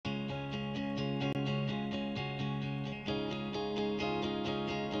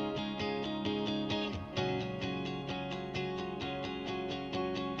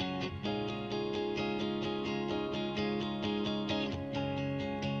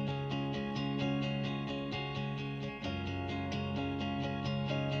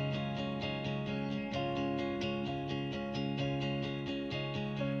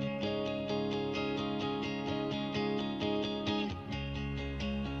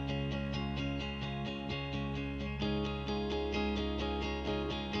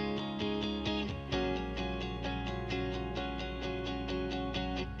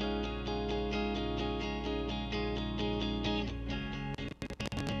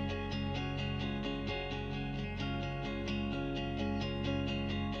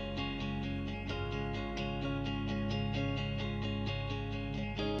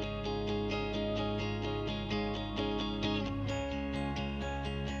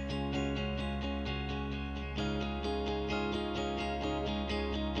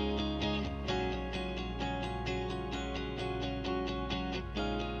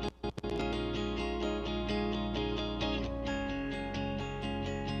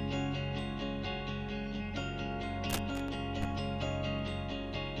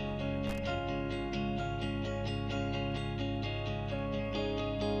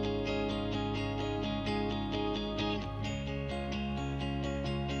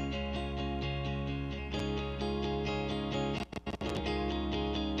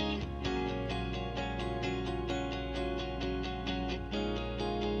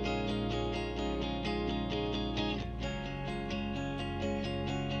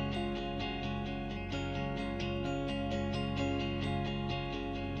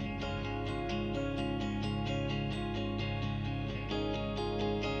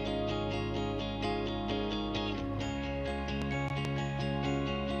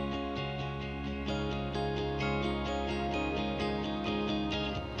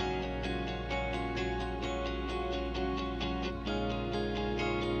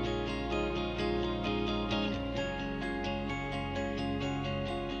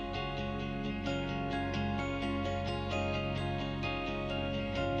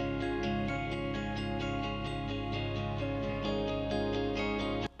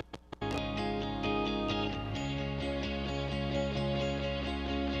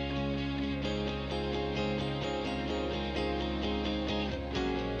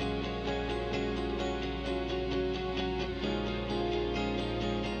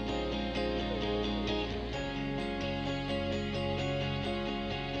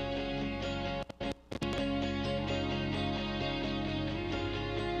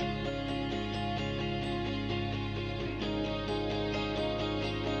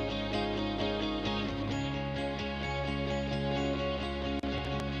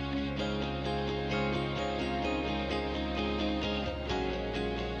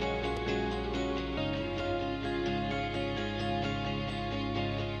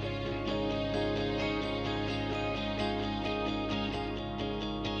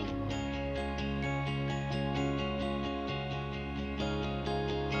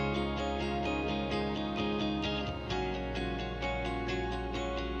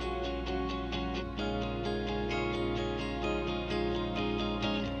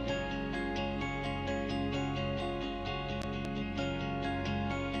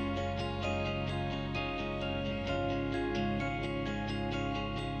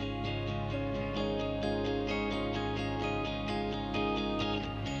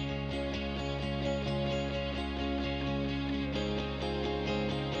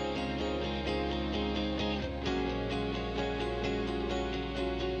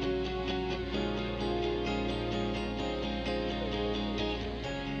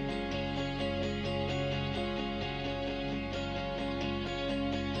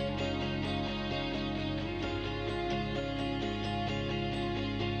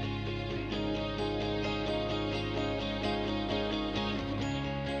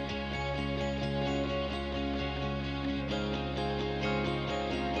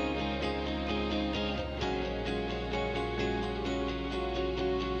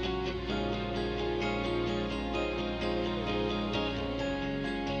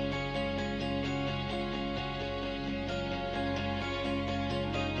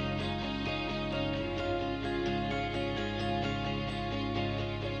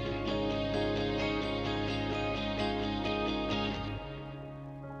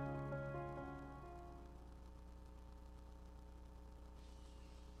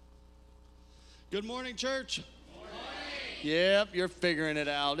Good morning, church. Good morning. Yep, you're figuring it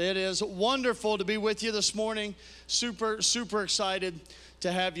out. It is wonderful to be with you this morning. Super excited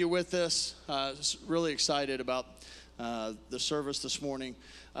to have you with us. Really excited about the service this morning.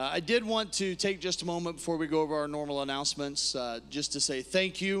 I did want to take just a moment before we go over our normal announcements, just to say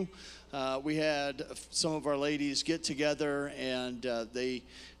thank you. We had some of our ladies get together, and they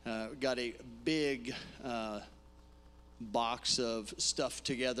got a big box of stuff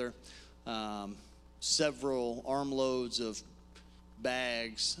together. Several armloads of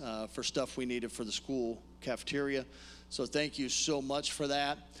bags for stuff we needed for the school cafeteria. So thank you so much for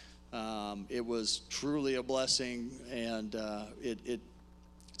that. It was truly a blessing, and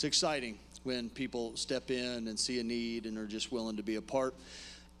it's exciting when people step in and see a need and are just willing to be a part.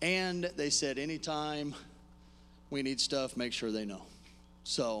 And they said anytime we need stuff, make sure they know.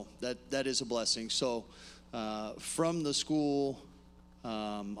 So that is a blessing. So from the school,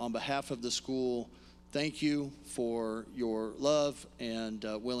 on behalf of the school, thank you for your love and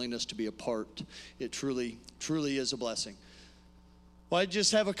willingness to be a part. It truly is a blessing. Well, I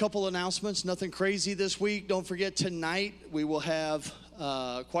just have a couple announcements. Nothing crazy this week. Don't forget, tonight we will have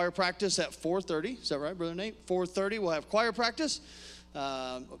choir practice at 4:30. Is that right, Brother Nate? 4:30, we'll have choir practice.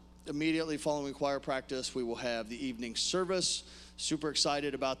 Immediately following choir practice, we will have the evening service. Super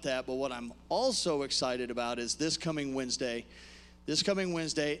excited about that. But what I'm also excited about is this coming Wednesday,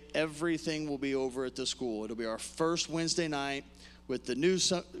 everything will be over at the school. It'll be our first Wednesday night with the new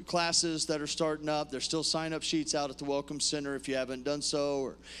classes that are starting up. There's still sign-up sheets out at the Welcome Center if you haven't done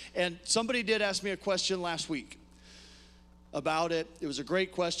so. And somebody did ask me a question last week about it. It was a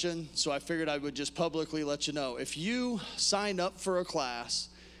great question, so I figured I would just publicly let you know. If you sign up for a class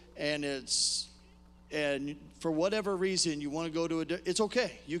and for whatever reason you want to go to it's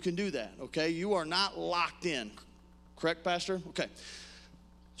okay. You can do that, okay? You are not locked in. Correct, Pastor? Okay.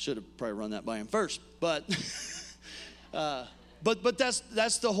 Should have probably run that by him first. But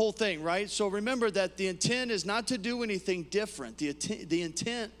that's the whole thing, right? So remember that the intent is not to do anything different. The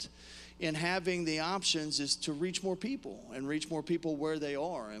intent in having the options is to reach more people and reach more people where they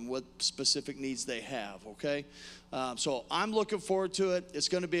are and what specific needs they have, okay? So I'm looking forward to it. It's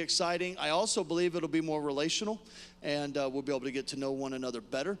going to be exciting. I also believe it'll be more relational, and we'll be able to get to know one another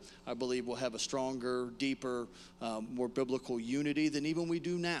better. I believe we'll have a stronger, deeper, more biblical unity than even we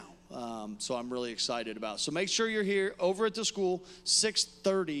do now. So I'm really excited about it. So make sure you're here over at the school,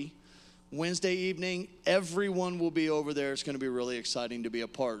 6:30 Wednesday evening. Everyone will be over there. It's going to be really exciting to be a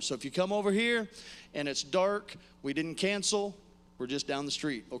part. So if you come over here and it's dark, we didn't cancel. We're just down the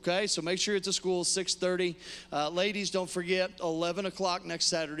street, okay? So make sure you're at the school, 6:30. Ladies, don't forget, 11 o'clock next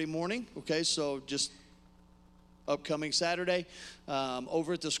Saturday morning, okay? So just upcoming Saturday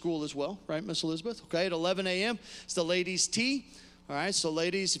over at the school as well, right, Miss Elizabeth? Okay, at 11 a.m. It's the ladies' tea. All right, so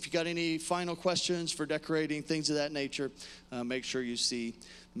ladies, if you got any final questions for decorating, things of that nature, make sure you see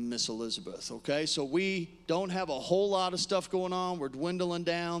Miss Elizabeth, okay? So we don't have a whole lot of stuff going on. We're dwindling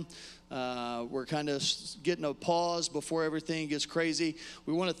down. We're kind of getting a pause before everything gets crazy.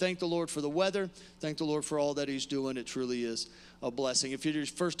 We want to thank the Lord for the weather. Thank the Lord for all that he's doing. It truly is a blessing. If you're your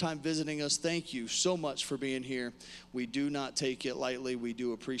first time visiting us, thank you so much for being here. We do not take it lightly. We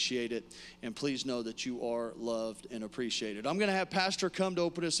do appreciate it. And please know that you are loved and appreciated. I'm going to have Pastor come to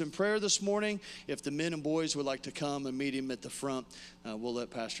open us in prayer this morning. If the men and boys would like to come and meet him at the front, we'll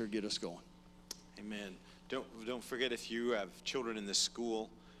let Pastor get us going. Amen. Don't forget, if you have children in this school,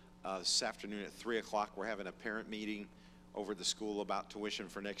 this afternoon at 3 o'clock, we're having a parent meeting over at the school about tuition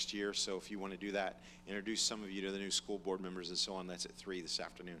for next year. So if you want to do that, introduce some of you to the new school board members and so on. That's at 3 this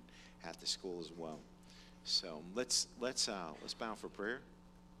afternoon at the school as well. So let's bow for prayer.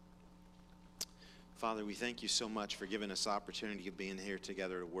 Father, we thank you so much for giving us the opportunity of being here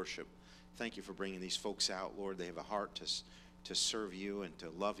together to worship. Thank you for bringing these folks out, Lord. They have a heart to serve you and to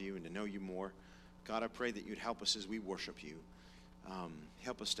love you and to know you more. God, I pray that you'd help us as we worship you.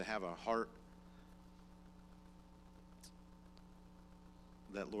 Help us to have a heart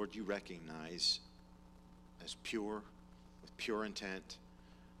that, Lord, you recognize as pure, with pure intent.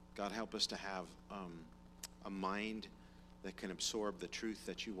 God, help us to have a mind that can absorb the truth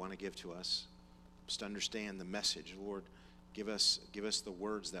that you want to give to us. Just to understand the message, Lord. Give us the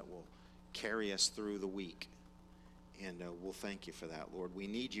words that will carry us through the week. And we'll thank you for that, Lord. We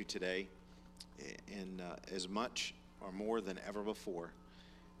need you today in as much or more than ever before.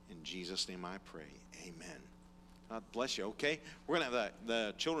 In Jesus' name I pray. Amen. God bless you. Okay, we're going to have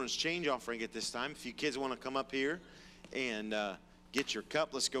the children's change offering at this time. If you kids want to come up here and get your cup,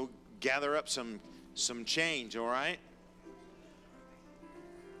 let's go gather up some change, all right?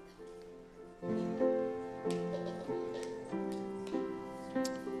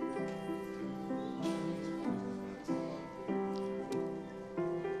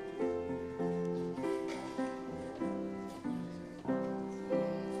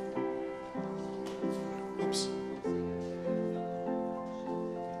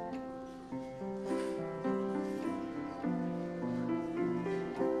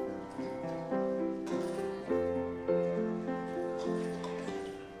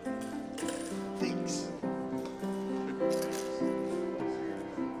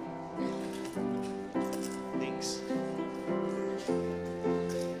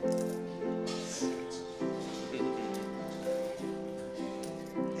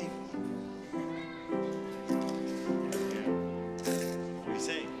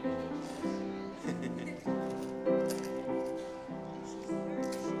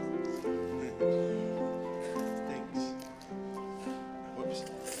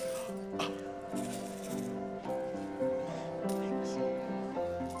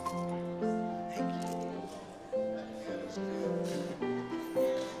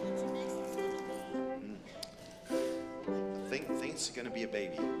 it's going to be a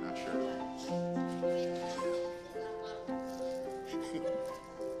baby. Not sure.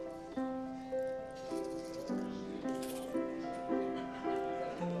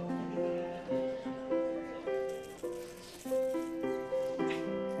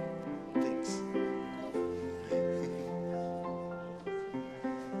 Thanks.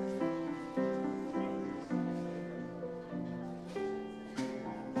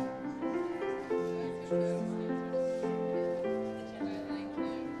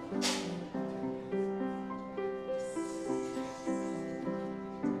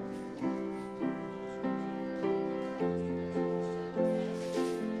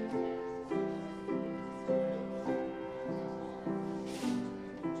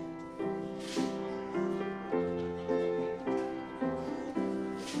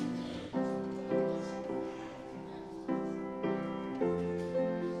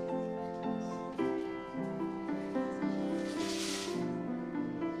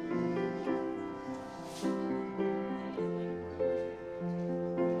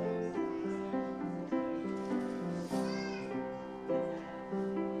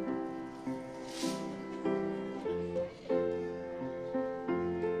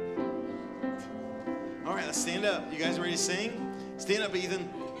 All right, let's stand up. You guys ready to sing? Stand up, Ethan.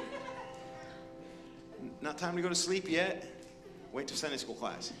 Not time to go to sleep yet. Wait till Sunday school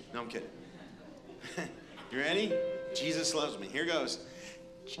class. No, I'm kidding. You ready? Jesus loves me. Here goes.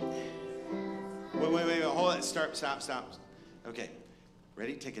 Wait. Hold it. Stop. Okay.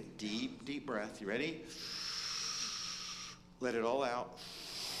 Ready? Take a deep, deep breath. You ready? Let it all out.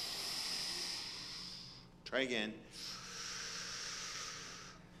 Try again.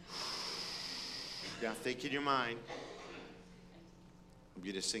 Yeah, think in your mind. I'm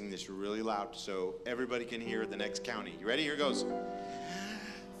going to sing this really loud so everybody can hear the next county. You ready? Here goes.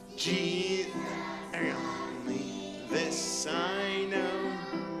 Jesus, there you go. Only this I know.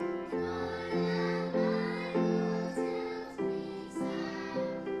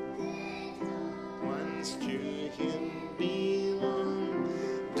 Ones to him belong.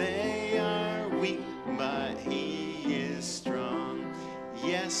 They are weak, but he is strong.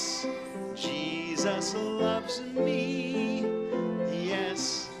 Yes, Jesus loves me.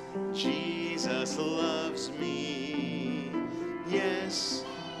 Yes, Jesus loves me. Yes,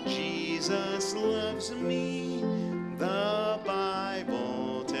 Jesus loves me. The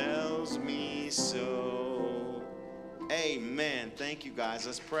Bible tells me so. Amen. Thank you, guys.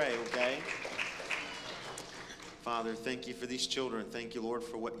 Let's pray, okay? Father, thank you for these children. Thank you, Lord,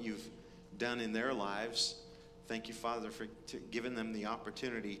 for what you've done in their lives. Thank you, Father, for giving them the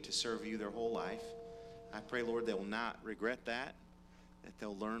opportunity to serve you their whole life. I pray, Lord, they will not regret that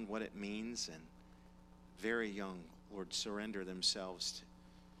they'll learn what it means and very young, Lord, surrender themselves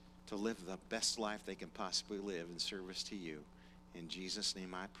to live the best life they can possibly live in service to you. In Jesus'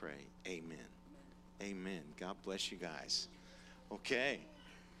 name I pray. Amen. Amen. God bless you guys. Okay.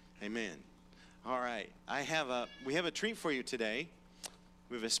 Amen. All right. We have a treat for you today.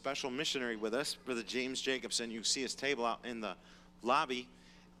 We have a special missionary with us, Brother James Jacobson. You see his table out in the lobby.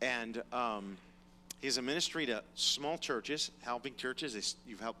 And he's a ministry to small churches, helping churches.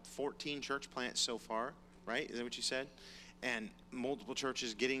 You've helped 14 church plants so far, right? Is that what you said? And multiple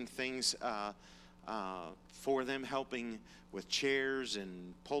churches getting things for them, helping with chairs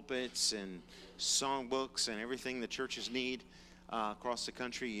and pulpits and songbooks and everything the churches need across the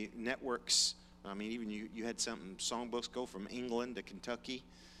country, networks. I mean, even you had something, songbooks go from England to Kentucky,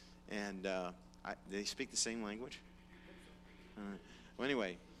 and they speak the same language? Well,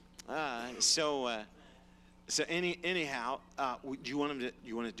 anyway, anyhow, do you want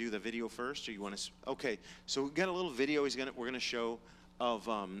to do the video first, or you want to? Okay, so we've got a little video we're gonna show of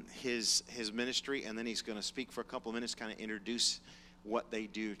his ministry, and then he's gonna speak for a couple of minutes, kind of introduce what they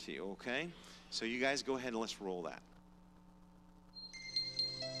do to you. Okay, so you guys go ahead and let's roll that.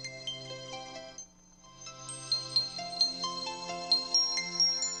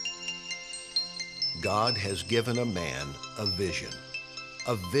 God has given a man a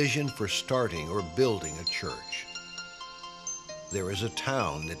vision for starting or building a church. There is a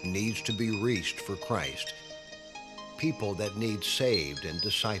town that needs to be reached for Christ, people that need saved and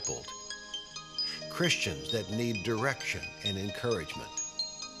discipled, Christians that need direction and encouragement.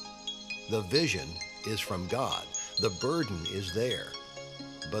 The vision is from God, the burden is there,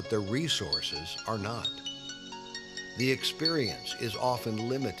 but the resources are not. The experience is often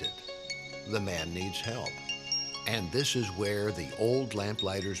limited. The man needs help. And this is where the Old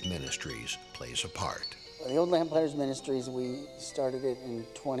Lamplighters Ministries plays a part. The Old Lamplighters Ministries, we started it in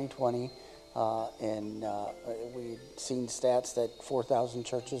 2020, and we'd seen stats that 4,000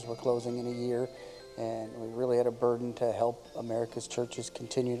 churches were closing in a year, And we really had a burden to help America's churches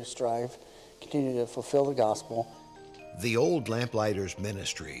continue to strive, continue to fulfill the gospel. The Old Lamplighters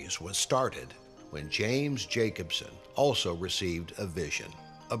Ministries was started when James Jacobson also received a vision,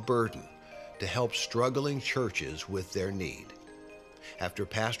 a burden, to help struggling churches with their need. After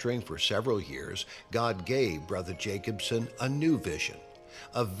pastoring for several years, God gave Brother Jacobson a new vision,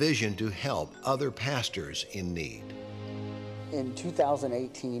 a vision to help other pastors in need. In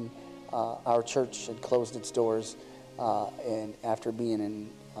 2018, our church had closed its doors, and after being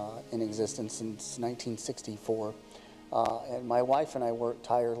in existence since 1964, and my wife and I worked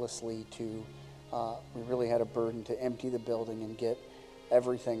tirelessly to, we really had a burden to empty the building and get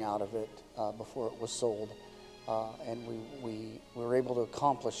everything out of it before it was sold. And we were able to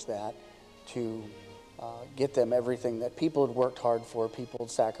accomplish that, to get them everything that people had worked hard for, people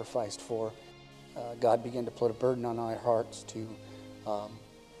had sacrificed for. God began to put a burden on our hearts to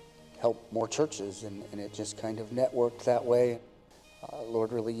help more churches, and it just kind of networked that way.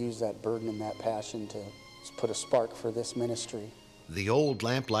 Lord really used that burden and that passion to put a spark for this ministry. The Old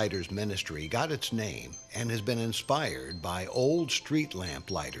Lamplighters Ministry got its name and has been inspired by old street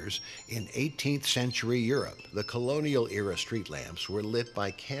lamp lighters in 18th century Europe. The colonial era street lamps were lit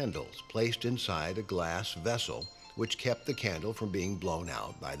by candles placed inside a glass vessel, which kept the candle from being blown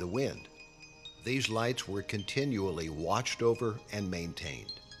out by the wind. These lights were continually watched over and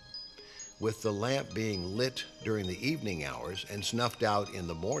maintained. With the lamp being lit during the evening hours and snuffed out in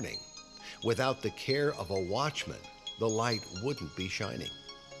the morning, without the care of a watchman, the light wouldn't be shining.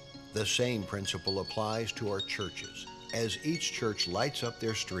 The same principle applies to our churches, as each church lights up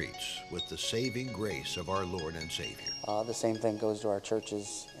their streets with the saving grace of our Lord and Savior. The same thing goes to our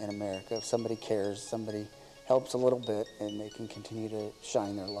churches in America. If somebody cares, somebody helps a little bit, and they can continue to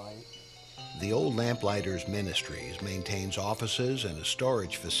shine their light. The Old Lamplighters Ministries maintains offices and a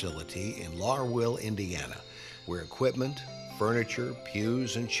storage facility in Larville, Indiana, where equipment, furniture,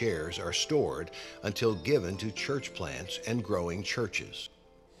 pews, and chairs are stored until given to church plants and growing churches.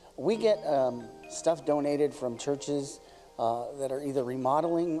 We get stuff donated from churches that are either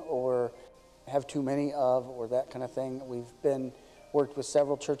remodeling or have too many of, or that kind of thing. We've worked with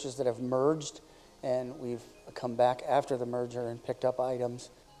several churches that have merged, and we've come back after the merger and picked up items.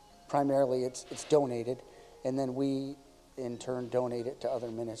 Primarily it's donated, and then we in turn donate it to other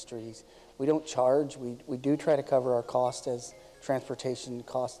ministries. We don't charge. We do try to cover our costs, as transportation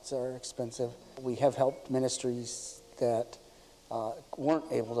costs are expensive. We have helped ministries that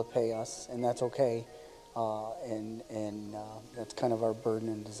weren't able to pay us, and that's okay. And that's kind of our burden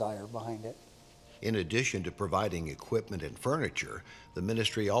and desire behind it. In addition to providing equipment and furniture, the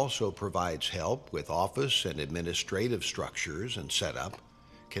ministry also provides help with office and administrative structures and setup,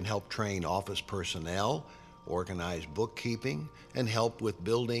 can help train office personnel, organize bookkeeping, and help with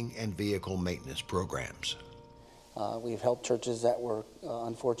building and vehicle maintenance programs. We've helped churches that were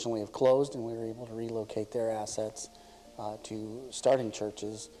unfortunately have closed, and we were able to relocate their assets to starting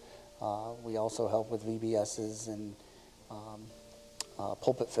churches. We also help with VBSs and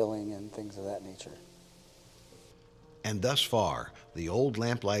pulpit filling and things of that nature. And thus far, the Old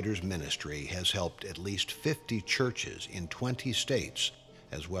Lamplighters Ministry has helped at least 50 churches in 20 states,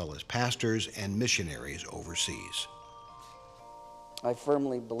 as well as pastors and missionaries overseas. I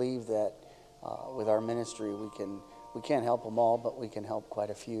firmly believe that with our ministry, we can't help them all, but we can help quite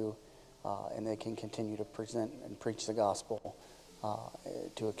a few, and they can continue to present and preach the gospel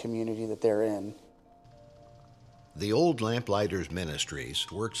to a community that they're in. The Old Lamplighters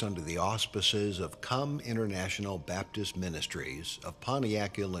Ministries works under the auspices of Come International Baptist Ministries of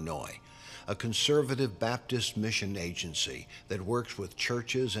Pontiac, Illinois, a conservative Baptist mission agency that works with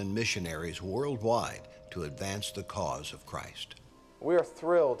churches and missionaries worldwide to advance the cause of Christ. We are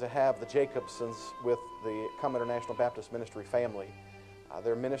thrilled to have the Jacobsons with the Come International Baptist Ministry family.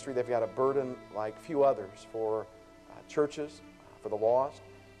 Their ministry, they've got a burden like few others for churches, for the lost,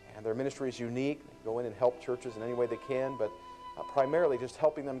 and their ministry is unique. They go in and help churches in any way they can, but primarily just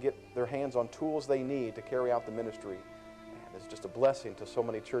helping them get their hands on tools they need to carry out the ministry. And it's just a blessing to so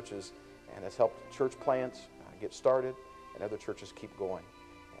many churches, and has helped church plants get started and other churches keep going.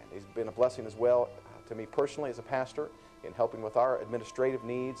 And he's been a blessing as well to me personally as a pastor in helping with our administrative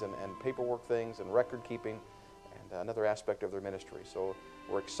needs and paperwork things and record keeping and another aspect of their ministry. So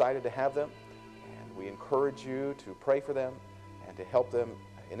we're excited to have them, and we encourage you to pray for them and to help them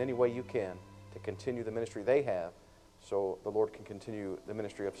in any way you can to continue the ministry they have, so the Lord can continue the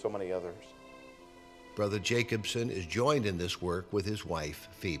ministry of so many others. Brother Jacobson is joined in this work with his wife,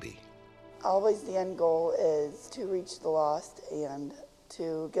 Phoebe. Always the end goal is to reach the lost and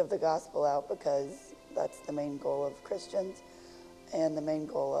to give the gospel out, because that's the main goal of Christians and the main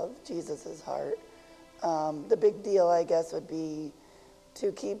goal of Jesus' heart. The big deal, I guess, would be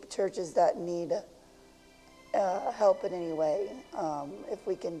to keep churches that need help in any way. If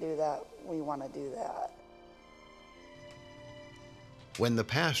we can do that, we want to do that. When the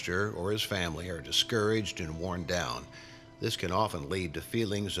pastor or his family are discouraged and worn down, this can often lead to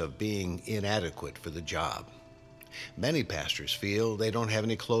feelings of being inadequate for the job. Many pastors feel they don't have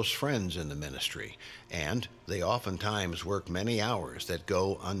any close friends in the ministry, and they oftentimes work many hours that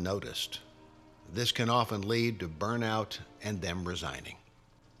go unnoticed. This can often lead to burnout and them resigning.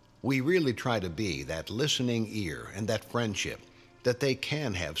 We really try to be that listening ear and that friendship that they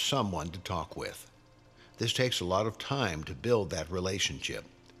can have someone to talk with. This takes a lot of time to build that relationship,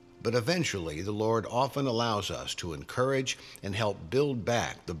 but eventually the Lord often allows us to encourage and help build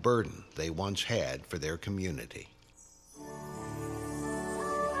back the burden they once had for their community.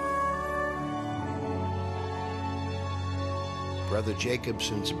 Brother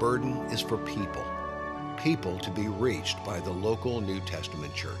Jacobson's burden is for people to be reached by the local New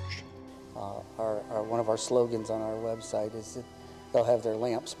Testament church. One of our slogans on our website is that they'll have their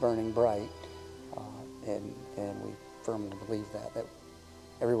lamps burning bright, and we firmly believe that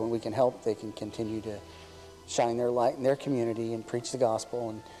everyone we can help, they can continue to shine their light in their community and preach the gospel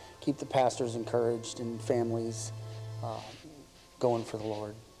and keep the pastors encouraged and families going for the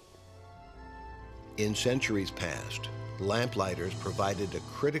Lord. In centuries past, lamplighters provided a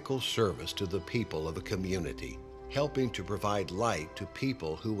critical service to the people of a community, helping to provide light to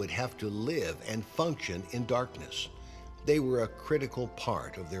people who would have to live and function in darkness. They were a critical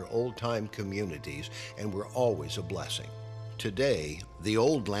part of their old-time communities and were always a blessing. Today, the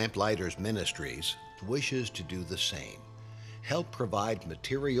Old Lamplighters Ministries wishes to do the same. Help provide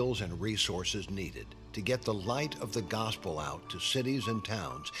materials and resources needed to get the light of the gospel out to cities and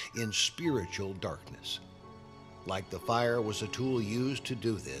towns in spiritual darkness. Like the fire was a tool used to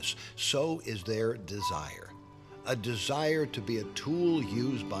do this, so is their desire. A desire to be a tool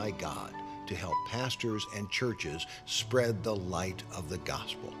used by God to help pastors and churches spread the light of the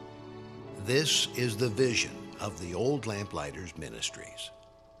gospel. This is the vision of the Old Lamplighters Ministries.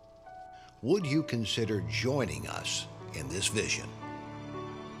 Would you consider joining us in this vision?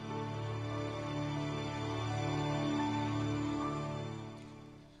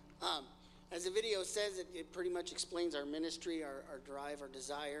 As the video says, it pretty much explains our ministry, our drive, our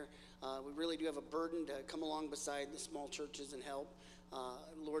desire. We really do have a burden to come along beside the small churches and help.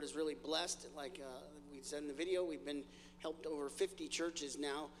 The Lord is really blessed. Like we said in the video, we've been helped over 50 churches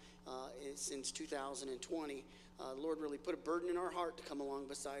now since 2020. The Lord really put a burden in our heart to come along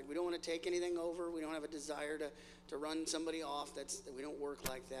beside. We don't want to take anything over. We don't have a desire to run somebody off. We don't work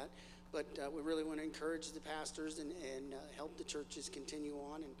like that. But we really want to encourage the pastors and help the churches continue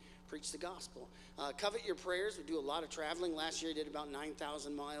on and preach the gospel. Covet your prayers. We do a lot of traveling. Last year I did about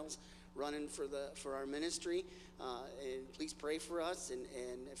 9,000 miles running for our ministry. And please pray for us. And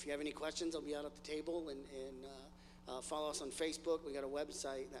if you have any questions, I'll be out at the table. And follow us on Facebook. We got a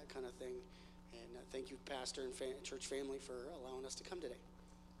website, that kind of thing. And thank you, pastor and church family, for allowing us to come today.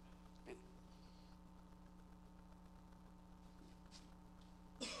 Amen.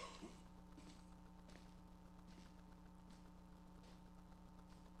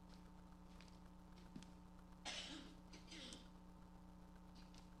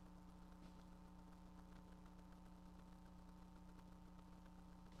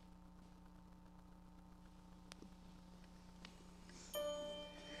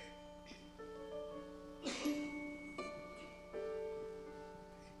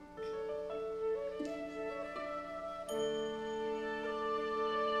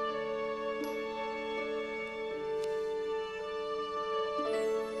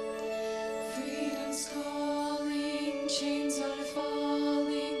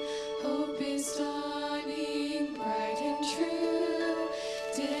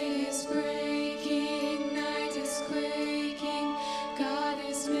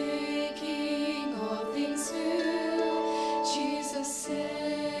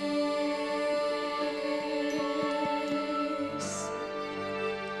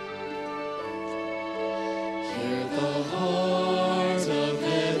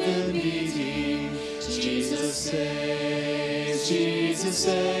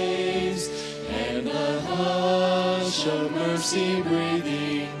 Saves, and the hush of mercy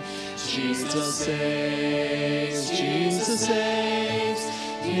breathing. Jesus saves, Jesus saves.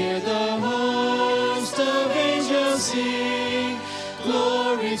 Hear the host of angels sing,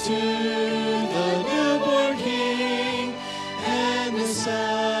 glory to the newborn King, and the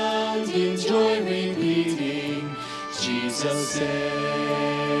sounding joy repeating, Jesus saves.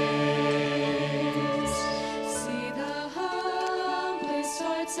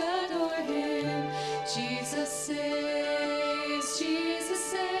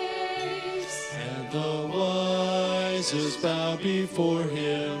 Sinners bow before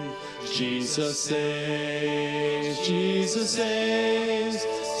him. Jesus saves, Jesus saves.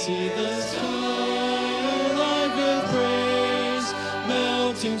 See the sky alive with praise,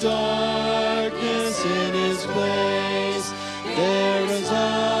 melting darkness in his place. There is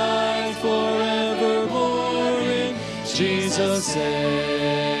life forevermore in Jesus saves.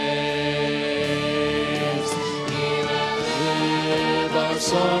 Live our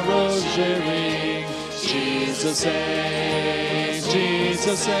sorrows sharing. Jesus saves,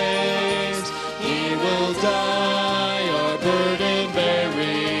 Jesus saves. He will die our burden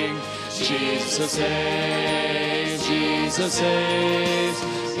bearing. Jesus saves, Jesus saves.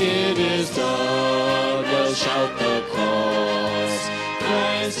 It is done, well shout the cross.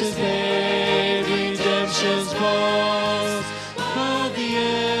 Christ has paid redemption's cost. Of the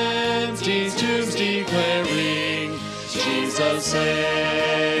empty tombs declaring, Jesus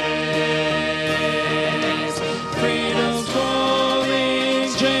saves. Freedom's calling,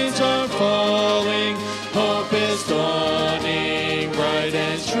 chains are falling, hope is dawning, bright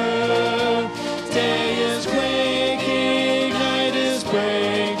and true. Day is quaking, night is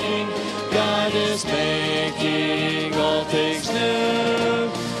breaking, God is making all things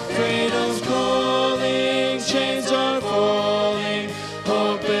new. Freedom's calling, chains are falling,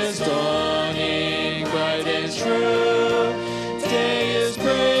 hope is dawning, bright and true. Day is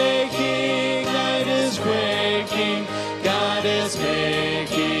breaking, night is breaking, God is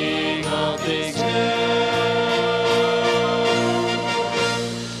making all things new.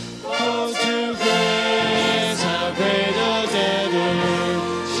 Oh, to grace, how great a debtor.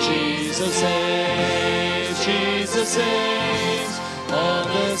 Jesus saves, Jesus saves. All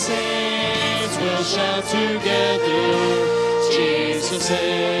the saints will shout together. Jesus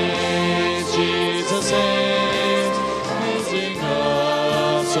saves, Jesus saves. Lifting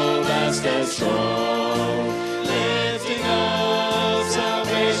up so vast and strong, lifting up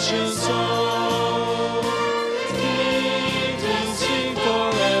salvation's song. Kingdoms sing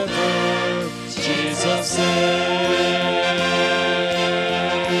forever. Jesus saves.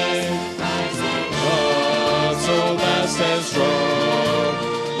 Up so vast and strong,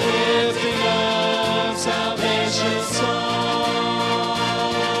 lifting up salvation's song.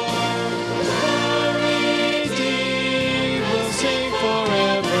 The redeemed will sing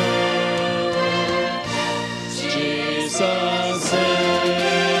forever. Jesus saves.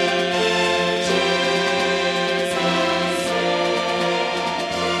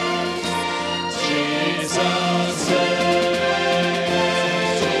 Jesus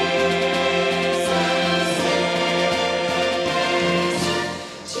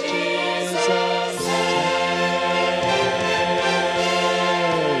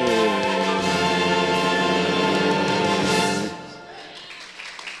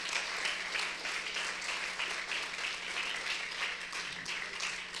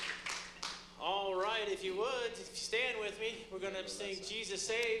All right, if you would, if you stand with me, we're going to sing Jesus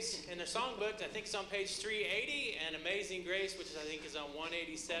Saves. In the songbook, I think it's on page 380, and Amazing Grace, which I think is on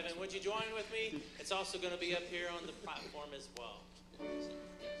 187. Would you join with me? It's also going to be up here on the platform as well.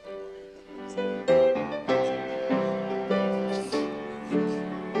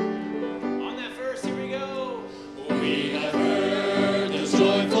 On that verse, here we go. We have heard this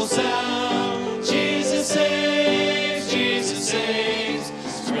joyful sound. Jesus saves, Jesus saves.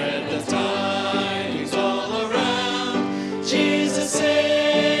 Spread the tidings all around. Jesus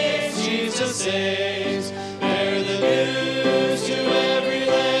saves, Jesus saves. Bear the news to every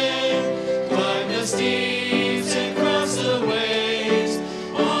land. Climb the steeps and cross the waves.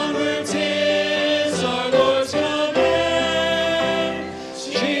 Onward till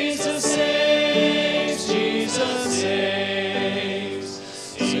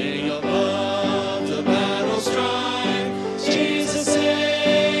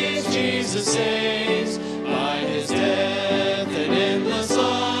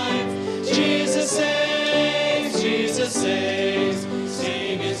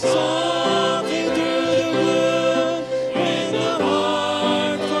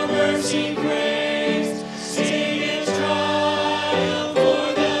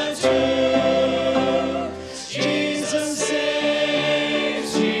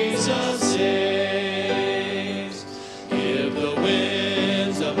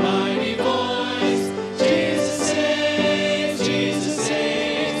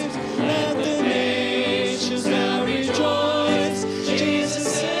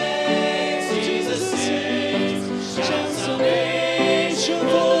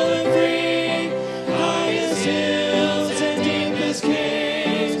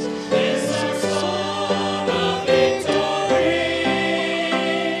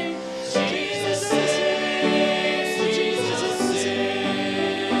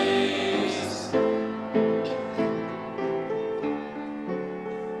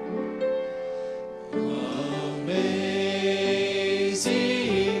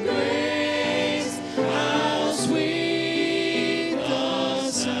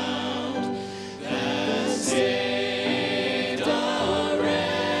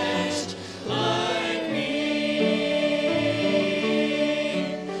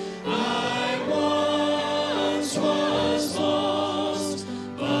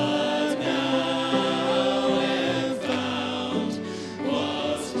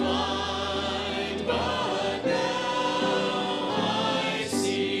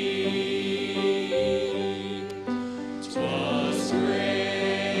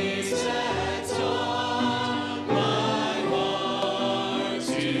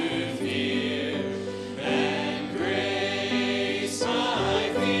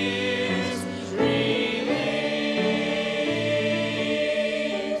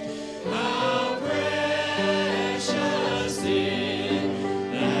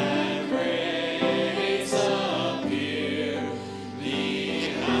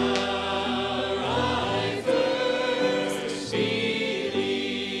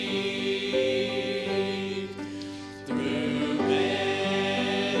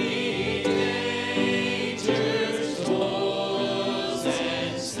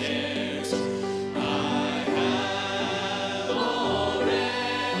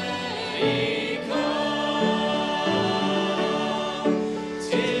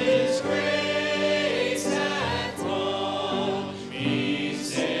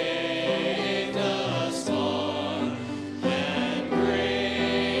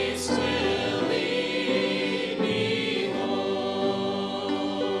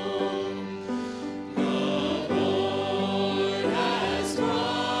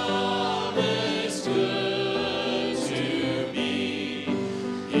promised good to me.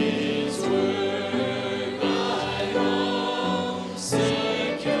 His word my home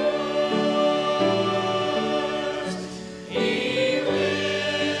secures. He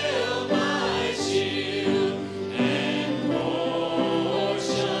will my shield and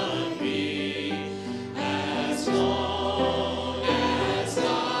portion be, as long as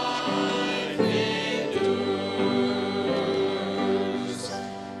life endures.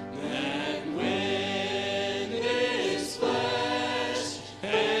 That when this flesh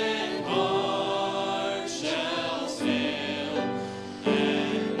and heart shall fail,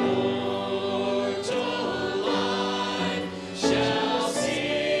 and mortal life shall cease,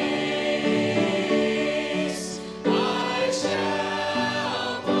 I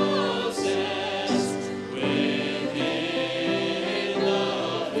shall possess within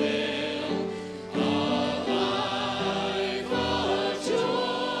the veil a life of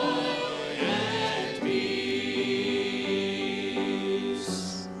joy and peace.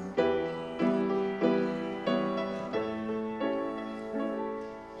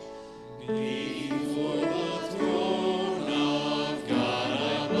 Before the throne of God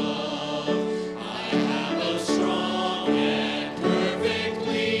above, I have a strong and perfect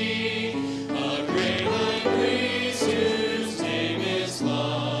plea, a great high priest whose name is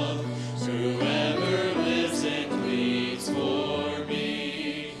love, whoever lives and pleads for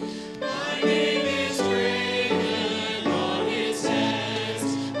me. My name is graven on his hands,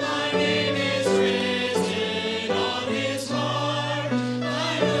 my name is written on his heart.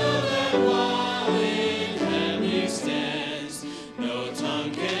 I know that while in heaven he stands, no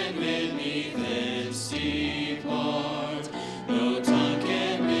tongue can bid me thence depart. No tongue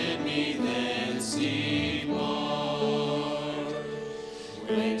can bid me thence depart.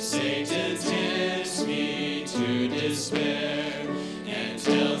 When Satan tempts me to despair and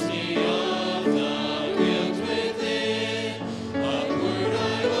tells me of the guilt within, upward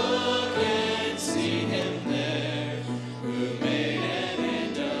I look and see him there, who made an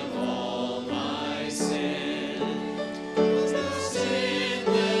end of all my sin. Was the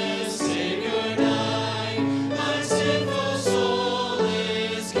sinless Savior died, my sinful soul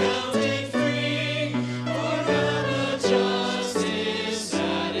is counted free, for God the just is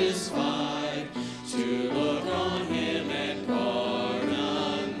satisfied to look on him and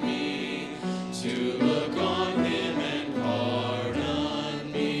pardon me, to look on him and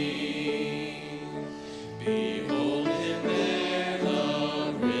pardon me. Behold him there,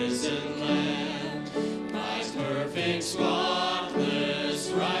 the risen Lamb, my perfect, spotless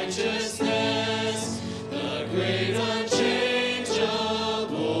righteousness, the great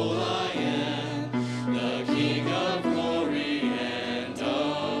unchangeable I am, the King of glory and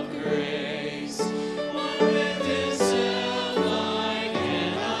of grace. One with himself I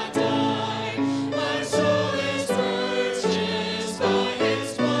cannot die, my soul is purchased by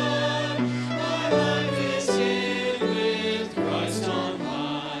his blood, my life is hid with Christ on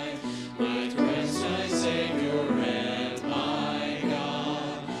high, my Christ my Savior and my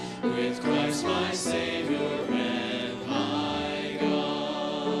God, with Christ my Savior and my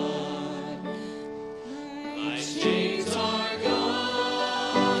God. My chains are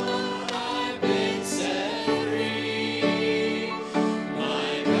gone, I've been set free.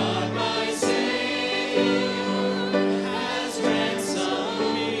 My God, my Savior, has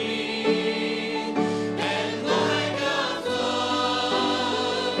ransomed me, and like a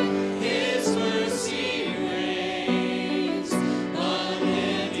flood, His mercy reigns,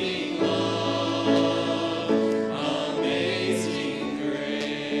 unending love, amazing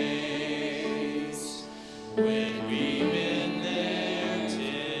grace. When we've been there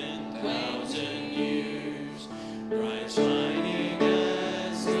 10,000 years, bright shining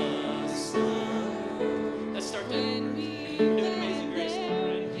as the sun. Let's start that over. Doing Amazing Grace,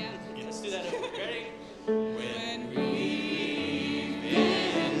 right? Yeah, let's do that over. Ready? When we've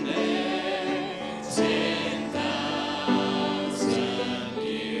been there 10,000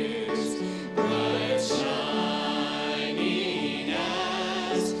 years, bright shining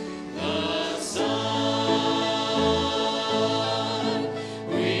as the sun,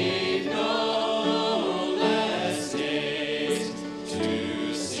 we've no less days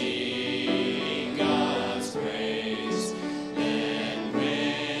to sing God's praise than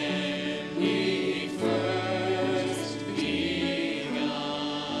when He first begun.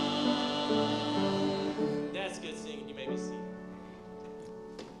 That's good singing. You made me sing.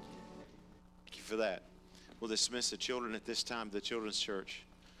 Thank you for that. We'll dismiss the children at this time to the Children's Church.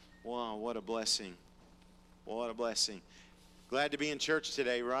 Wow, what a blessing. What a blessing. Glad to be in church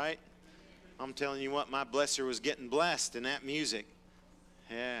today, right? I'm telling you what, my blesser was getting blessed in that music.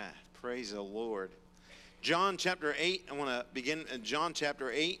 Yeah, praise Praise the Lord. John chapter 8. I want to begin in John chapter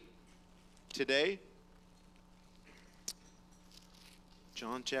 8 today.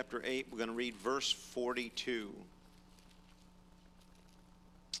 John chapter 8. We're going to read verse 42.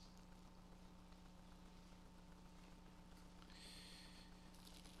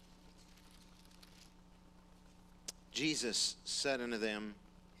 Jesus said unto them,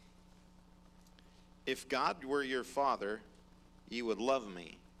 If God were your Father, ye would love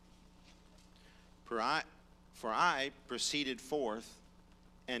me. For I proceeded forth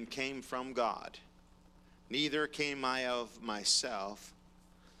and came from God. Neither came I of myself,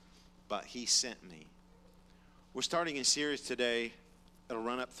 but he sent me. We're starting a series today that'll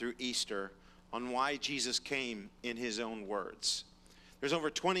run up through Easter on why Jesus came in his own words. There's over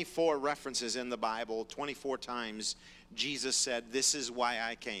 24 references in the Bible. 24 times Jesus said, this is why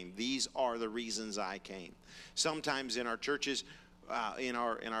I came. These are the reasons I came. Sometimes in our churches, in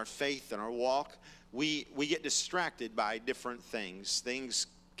our faith and our walk, we get distracted by different things. Things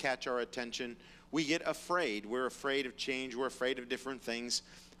catch our attention. We get afraid. We're afraid of change. We're afraid of different things.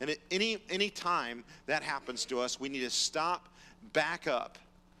 And at any time that happens to us, we need to stop, back up,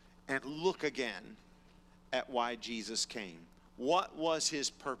 and look again at why Jesus came. What was his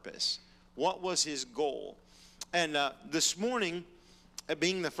purpose? What was his goal? And this morning,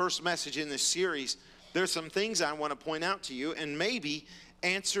 being the first message in this series, there's some things I want to point out to you and maybe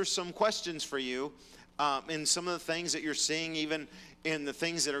answer some questions for you in some of the things that you're seeing, even in the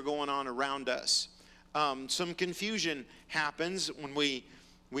things that are going on around us. Some confusion happens when we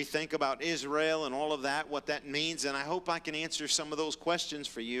think about Israel and all of that, what that means, and I hope I can answer some of those questions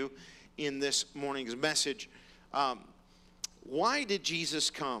for you in this morning's message. Why did Jesus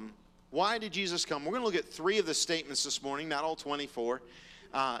come? Why did Jesus come? We're going to look at 3 of the statements this morning, not all 24.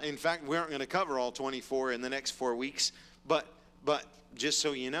 In fact, we aren't going to cover all 24 in the next 4 weeks. But just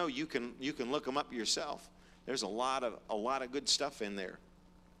so you know, you can look them up yourself. There's a lot of good stuff in there.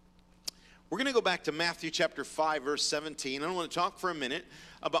 We're going to go back to Matthew chapter 5, verse 17. I want to talk for a minute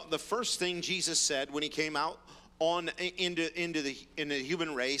about the first thing Jesus said when he came out into the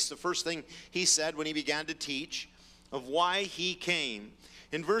human race. The first thing he said when he began to teach of why he came.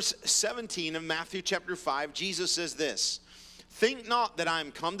 In verse 17 of Matthew chapter 5, Jesus says this, Think not that I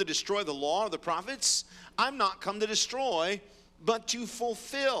am come to destroy the law or the prophets. I'm not come to destroy, but to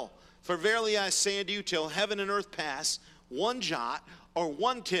fulfill. For verily I say unto you, till heaven and earth pass, one jot or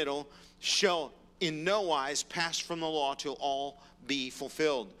one tittle shall in no wise pass from the law till all be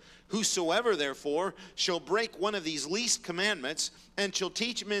fulfilled. Whosoever therefore shall break one of these least commandments and shall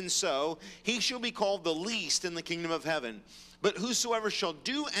teach men so, he shall be called the least in the kingdom of heaven. But whosoever shall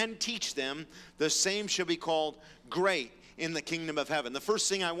do and teach them, the same shall be called great in the kingdom of heaven. The first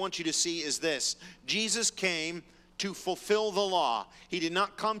thing I want you to see is this. Jesus came to fulfill the law. He did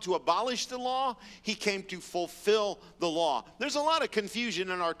not come to abolish the law. He came to fulfill the law. There's a lot of confusion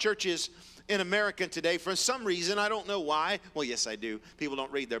in our churches in America today. For some reason, I don't know why. Well, yes, I do. People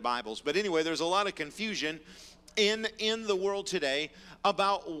don't read their Bibles. But anyway, there's a lot of confusion in the world today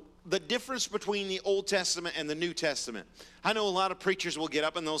about the difference between the Old Testament and the New Testament. I know a lot of preachers will get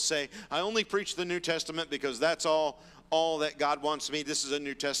up and they'll say, I only preach the New Testament because that's all that God wants me. This is a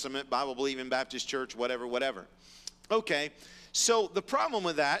New Testament, Bible-believing Baptist church, whatever. Okay, so the problem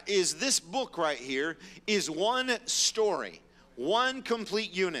with that is this book right here is one story. One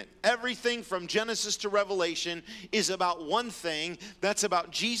complete unit. Everything from Genesis to Revelation is about one thing. That's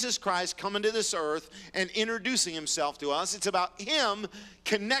about Jesus Christ coming to this earth and introducing himself to us. It's about him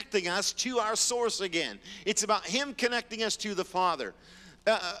connecting us to our source again. It's about him connecting us to the Father.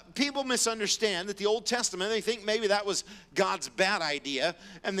 People misunderstand that the Old Testament, they think maybe that was God's bad idea,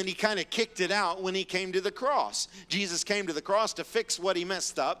 and then he kind of kicked it out when he came to the cross. Jesus came to the cross to fix what he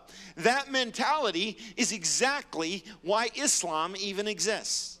messed up. That mentality is exactly why Islam even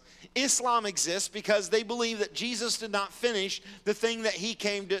exists. Islam exists because they believe that Jesus did not finish the thing that he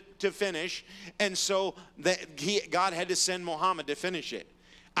came to finish, and so God had to send Muhammad to finish it.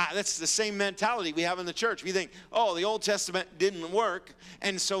 That's the same mentality we have in the church. We think, oh, the Old Testament didn't work,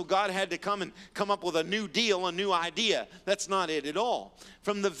 and so God had to come up with a new deal, a new idea. That's not it at all.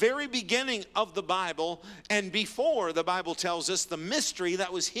 From the very beginning of the Bible, and before, the Bible tells us the mystery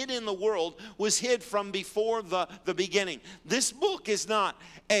that was hid in the world was hid from before the beginning. This book is not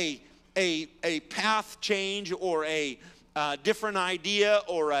a path change or a different idea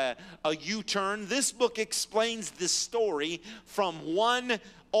or a U-turn. This book explains the story from one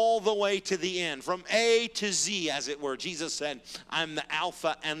all the way to the end, from A to Z, as it were. Jesus said, I'm the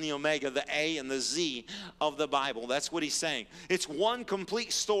Alpha and the Omega, the A and the Z of the Bible. That's what he's saying. It's one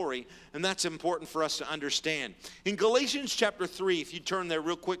complete story, and that's important for us to understand. In Galatians chapter 3, if you turn there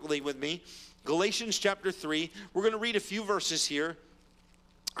real quickly with me, Galatians chapter 3, we're going to read a few verses here,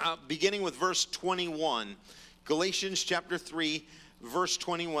 beginning with verse 21. Galatians chapter 3, verse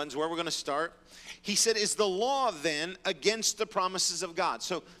 21 is where we're going to start. He said, is the law then against the promises of God?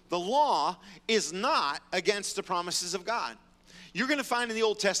 So the law is not against the promises of God. You're going to find in the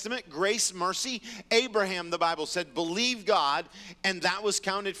Old Testament grace, mercy. Abraham, the Bible said, believed God, and that was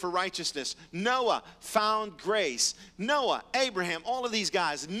counted for righteousness. Noah found grace. Noah, Abraham, all of these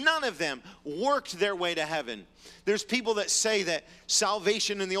guys, none of them worked their way to heaven. There's people that say that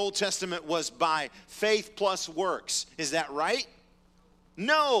salvation in the Old Testament was by faith plus works. Is that right?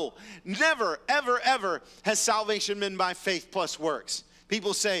 No, never, ever, ever has salvation been by faith plus works.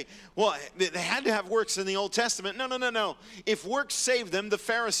 People say, well, they had to have works in the Old Testament. No. If works saved them, the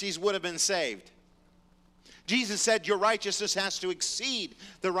Pharisees would have been saved. Jesus said your righteousness has to exceed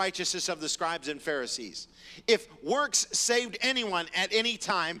the righteousness of the scribes and Pharisees. If works saved anyone at any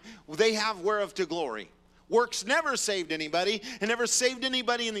time, they have whereof to glory. Works never saved anybody, and never saved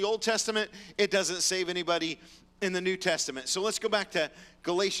anybody in the Old Testament. It doesn't save anybody in the New Testament. So let's go back to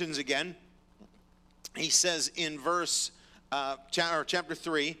Galatians again. He says in chapter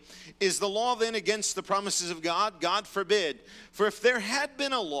 3, is the law then against the promises of God? God forbid. For if there had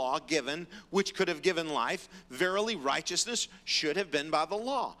been a law given which could have given life, verily righteousness should have been by the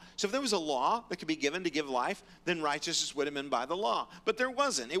law. So if there was a law that could be given to give life, then righteousness would have been by the law. But there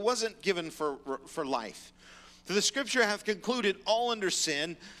wasn't. It wasn't given for life. For the scripture hath concluded all under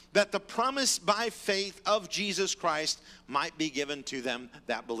sin, that the promise by faith of Jesus Christ might be given to them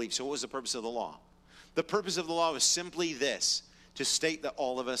that believe. So what was the purpose of the law? The purpose of the law was simply this, to state that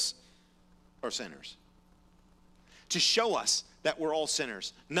all of us are sinners. To show us that we're all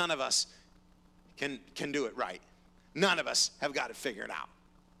sinners. None of us can do it right. None of us have got it figured out.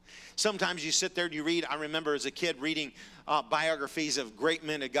 Sometimes you sit there and you read, I remember as a kid reading biographies of great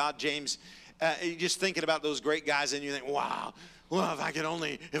men of God, James, you're just thinking about those great guys and you think, wow, well, if I could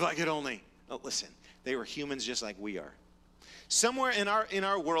only. Oh, listen, they were humans just like we are. Somewhere in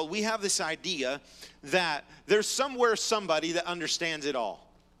our world, we have this idea that there's somewhere somebody that understands it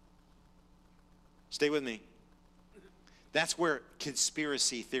all. Stay with me. That's where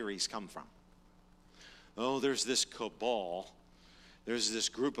conspiracy theories come from. Oh, there's this cabal. There's this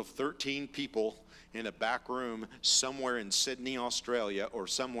group of 13 people in a back room somewhere in Sydney, Australia, or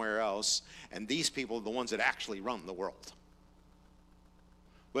somewhere else, and these people are the ones that actually run the world.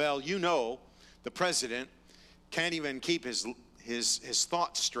 Well, you know, the president can't even keep his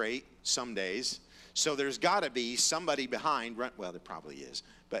thoughts straight some days. So there's got to be somebody behind. Well, there probably is.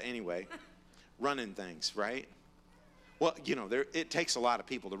 But anyway, running things, right? Well, you know, it takes a lot of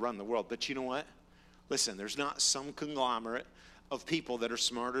people to run the world. But you know what? Listen, there's not some conglomerate of people that are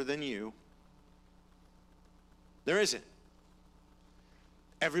smarter than you. There isn't.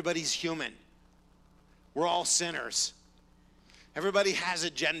 Everybody's human. We're all sinners. Everybody has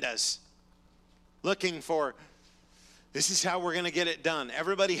agendas. Looking for, this is how we're going to get it done.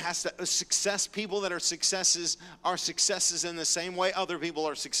 Everybody has to, people that are successes in the same way other people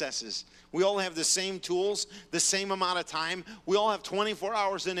are successes. We all have the same tools, the same amount of time. We all have 24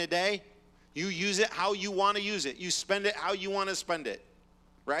 hours in a day. You use it how you want to use it. You spend it how you want to spend it,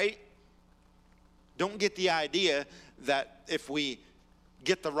 right? Don't get the idea that if we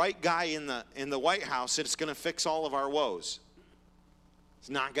get the right guy in the White House, it's going to fix all of our woes. It's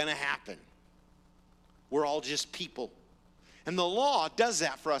not going to happen. We're all just people. And the law does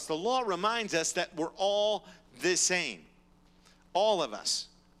that for us. The law reminds us that we're all the same. All of us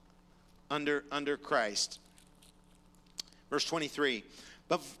under Christ. Verse 23.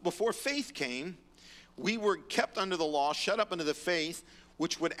 But before faith came, we were kept under the law, shut up under the faith,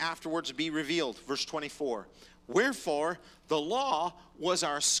 which would afterwards be revealed. Verse 24. Wherefore, the law was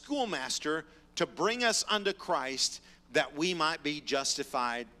our schoolmaster to bring us unto Christ, that we might be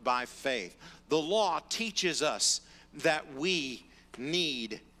justified by faith. The law teaches us that we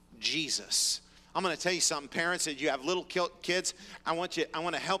need Jesus. I'm going to tell you something, parents, that you have little kids, I want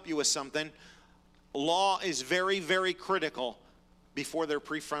to help you with something. Law is very, very critical before their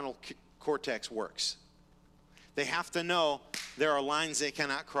prefrontal cortex works. They have to know there are lines they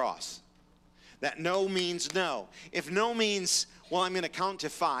cannot cross. That no means no. If no means, well, I'm going to count to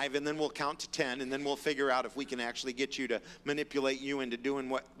 5, and then we'll count to 10, and then we'll figure out if we can actually get you to manipulate you into doing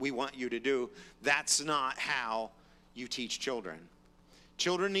what we want you to do. That's not how you teach children.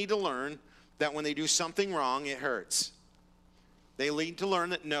 Children need to learn that when they do something wrong, it hurts. They need to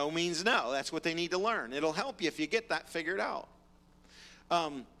learn that no means no. That's what they need to learn. It'll help you if you get that figured out.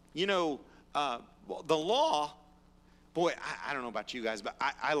 The law, boy, I don't know about you guys, but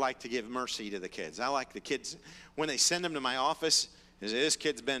I like to give mercy to the kids. I like the kids, when they send them to my office, is this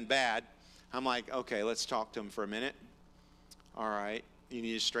kid's been bad. I'm like, okay, let's talk to him for a minute. All right, you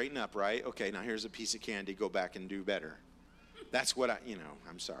need to straighten up, right? Okay, now here's a piece of candy. Go back and do better. That's what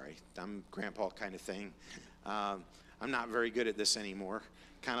I'm sorry. I'm grandpa kind of thing. I'm not very good at this anymore.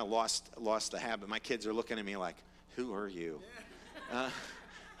 Kind of lost the habit. My kids are looking at me like, who are you?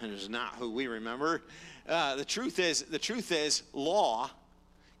 And it's not who we remember. The truth is, law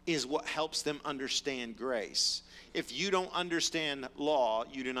is what helps them understand grace. If you don't understand law,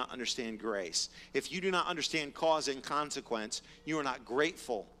 you do not understand grace. If you do not understand cause and consequence, you are not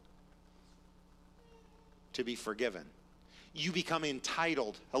grateful to be forgiven. You become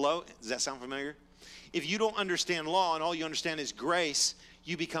entitled. Hello? Does that sound familiar? If you don't understand law and all you understand is grace,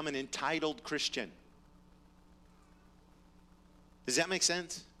 you become an entitled Christian. Does that make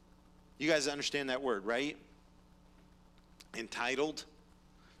sense? You guys understand that word, right? Entitled.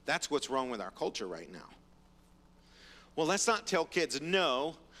 That's what's wrong with our culture right now. Well, let's not tell kids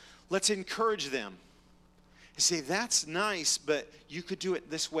no. Let's encourage them. And say, that's nice, but you could do it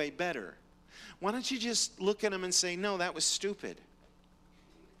this way better. Why don't you just look at them and say, no, that was stupid.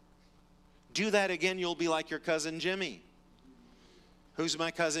 Do that again, you'll be like your cousin Jimmy. Who's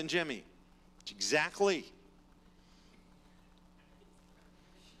my cousin Jimmy? Exactly.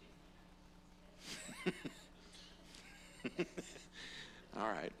 All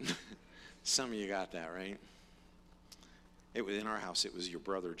right. Some of you got that, right? It was in our house, it was your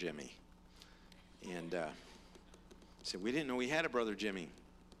brother Jimmy. And said, we didn't know we had a brother Jimmy.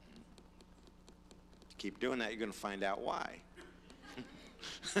 Keep doing that, you're going to find out why.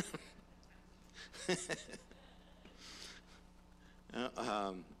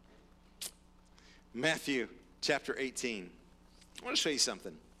 Matthew chapter 18. I want to show you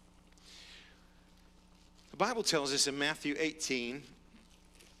something. The Bible tells us in Matthew 18,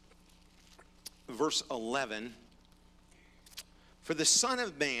 verse 11, for the Son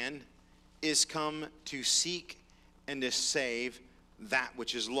of Man is come to seek and to save that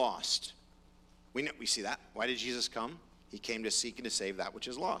which is lost. We see that. Why did Jesus come? He came to seek and to save that which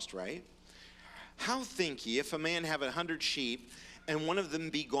is lost, right? How think ye, if a man have 100 sheep, and one of them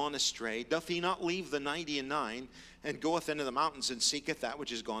be gone astray, doth he not leave the 99, and goeth into the mountains, and seeketh that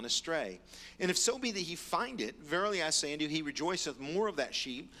which is gone astray? And if so be that he find it, verily I say unto you, he rejoiceth more of that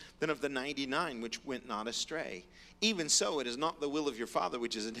sheep than of the 99 which went not astray. Even so, it is not the will of your Father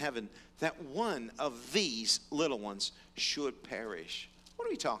which is in heaven, that one of these little ones should perish. What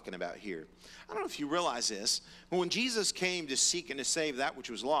are we talking about here? I don't know if you realize this, but when Jesus came to seek and to save that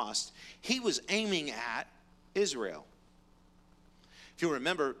which was lost, he was aiming at Israel. If you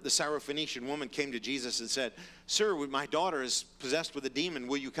remember, the Syrophoenician woman came to Jesus and said, sir, my daughter is possessed with a demon.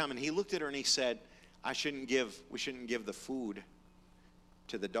 Will you come? And he looked at her and he said, we shouldn't give the food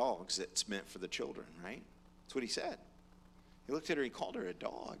to the dogs that's meant for the children, right? That's what he said. He looked at her, he called her a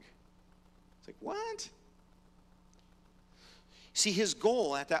dog. It's like, what? See, his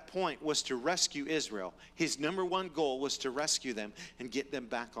goal at that point was to rescue Israel. His number one goal was to rescue them and get them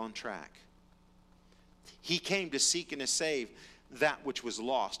back on track. He came to seek and to save that which was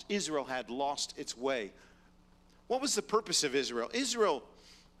lost. Israel had lost its way. What was the purpose of Israel? Israel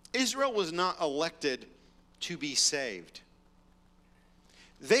was not elected to be saved.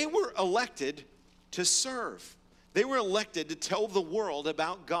 They were elected to serve. They were elected to tell the world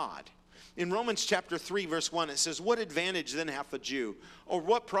about God. In Romans chapter 3, verse 1, it says, what advantage then hath a Jew? Or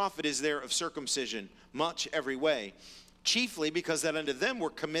what profit is there of circumcision? Much every way. Chiefly because that unto them were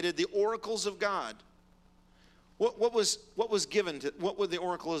committed the oracles of God. What were the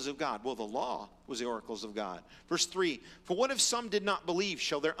oracles of God? Well, the law was the oracles of God. Verse 3, for what if some did not believe?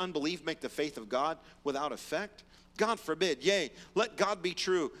 Shall their unbelief make the faith of God without effect? God forbid. Yea, let God be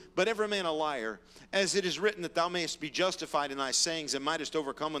true, but every man a liar. As it is written, that thou mayest be justified in thy sayings, and mightest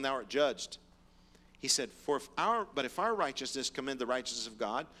overcome when thou art judged. He said, but if our righteousness commend the righteousness of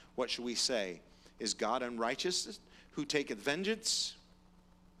God, what shall we say? Is God unrighteous who taketh vengeance?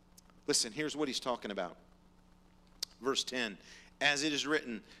 Listen, here's what he's talking about. Verse 10, as it is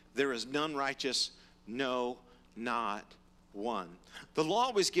written, there is none righteous, no, not one. The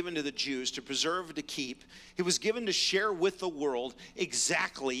law was given to the Jews to preserve and to keep. It was given to share with the world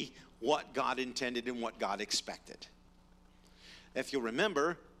exactly what God intended and what God expected. If you'll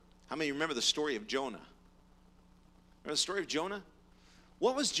remember, how many remember the story of Jonah? Remember the story of Jonah?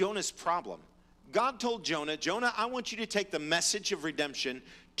 What was Jonah's problem? God told Jonah, Jonah, I want you to take the message of redemption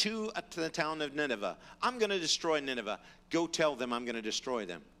to the town of Nineveh. I'm going to destroy Nineveh. Go tell them I'm going to destroy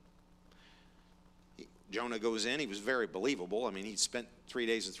them. Jonah goes in. He was very believable. I mean, he'd spent 3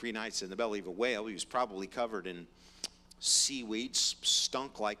 days and 3 nights in the belly of a whale. He was probably covered in seaweed,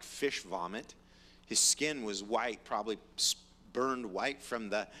 stunk like fish vomit. His skin was white, probably burned white from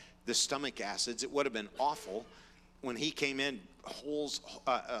the stomach acids. It would have been awful. When he came in,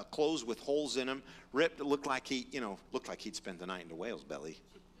 clothes with holes in them, ripped. It looked like he'd spent the night in the whale's belly.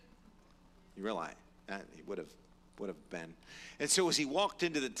 You realize that he would have been. And so as he walked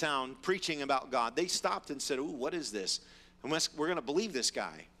into the town preaching about God, they stopped and said, "Ooh, what is this? Unless we're going to believe this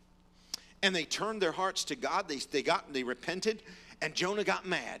guy." And they turned their hearts to God. They repented, and Jonah got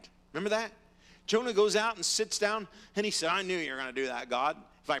mad. Remember that? Jonah goes out and sits down, and he said, "I knew you were going to do that, God.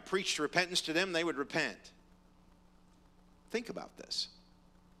 If I preached repentance to them, they would repent." Think about this.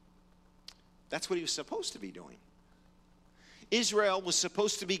 That's what he was supposed to be doing. Israel was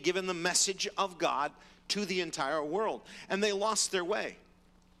supposed to be given the message of God to the entire world, and they lost their way.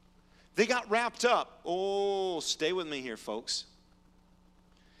 They got wrapped up. Oh, stay with me here, folks.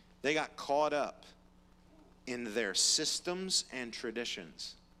 They got caught up in their systems and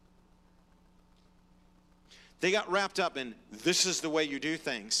traditions. They got wrapped up in, this is the way you do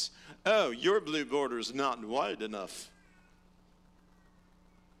things. Oh, your blue border is not wide enough.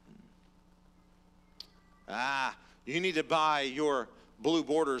 You need to buy your blue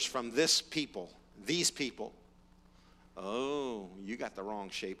borders from this people, these people. Oh, you got the wrong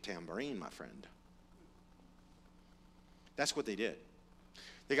shaped tambourine, my friend. That's what they did.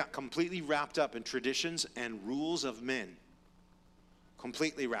 They got completely wrapped up in traditions and rules of men.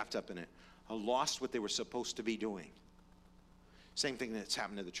 Completely wrapped up in it. Lost what they were supposed to be doing. Same thing that's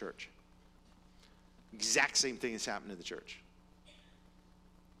happened to the church. Exact same thing that's happened to the church.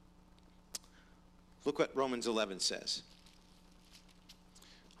 Look what Romans 11 says.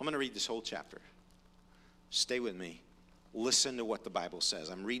 I'm going to read this whole chapter. Stay with me. Listen to what the Bible says.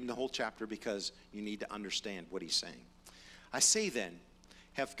 I'm reading the whole chapter because you need to understand what he's saying. I say then,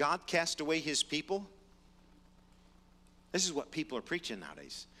 have God cast away his people? This is what people are preaching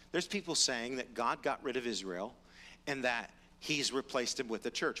nowadays. There's people saying that God got rid of Israel and that he's replaced him with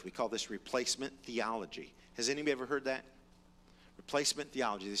the church. We call this replacement theology. Has anybody ever heard that? Replacement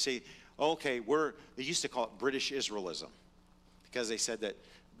theology. They say, okay, they used to call it British Israelism because they said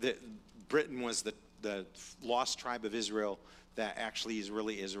that Britain was the lost tribe of Israel that actually is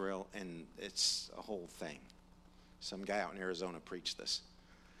really Israel, and it's a whole thing. Some guy out in Arizona preached this.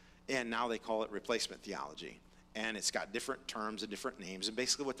 And now they call it replacement theology. And it's got different terms and different names. And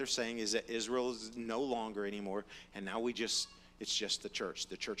basically what they're saying is that Israel is no longer anymore, and now it's just the church.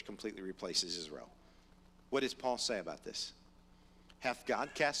 The church completely replaces Israel. What does Paul say about this? Hath God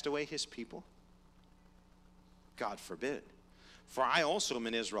cast away his people? God forbid. For I also am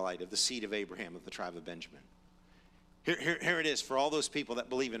an Israelite of the seed of Abraham, of the tribe of Benjamin. Here it is for all those people that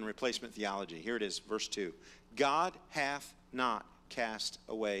believe in replacement theology. Here it is, verse 2. God hath not cast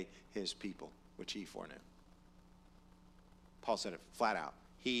away his people, which he foreknew. Paul said it flat out.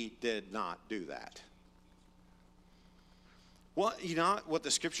 He did not do that. Well, you know what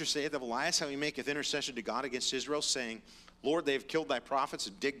the scripture saith of Elias, how he maketh intercession to God against Israel, saying, Lord, they have killed thy prophets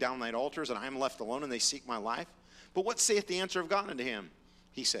and digged down thine altars, and I am left alone, and they seek my life. But what saith the answer of God unto him?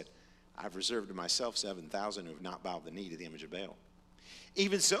 He said, I've reserved to myself 7,000 who have not bowed the knee to the image of Baal.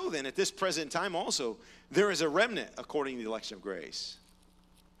 Even so, then, at this present time also, there is a remnant according to the election of grace.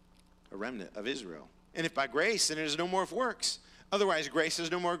 A remnant of Israel. And if by grace, then it is no more of works. Otherwise, grace is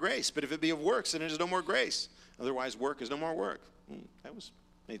no more grace. But if it be of works, then it is no more grace. Otherwise, work is no more work. That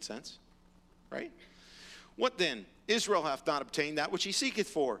made sense, right? What then? Israel hath not obtained that which he seeketh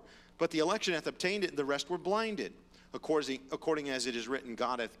for, but the election hath obtained it, and the rest were blinded. According as it is written,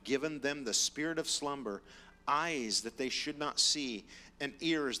 God hath given them the spirit of slumber, eyes that they should not see, and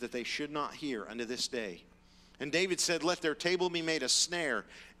ears that they should not hear unto this day. And David said, let their table be made a snare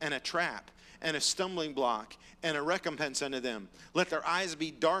and a trap, and a stumbling block, and a recompense unto them. Let their eyes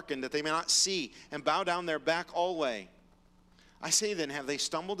be darkened, that they may not see, and bow down their back alway. I say then, have they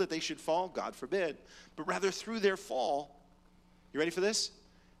stumbled that they should fall? God forbid. But rather through their fall, you ready for this?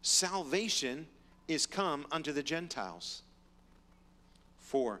 Salvation is come unto the Gentiles,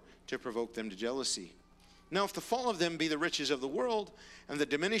 for to provoke them to jealousy. Now if the fall of them be the riches of the world, and the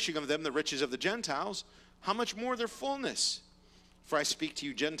diminishing of them the riches of the Gentiles, how much more their fullness? For I speak to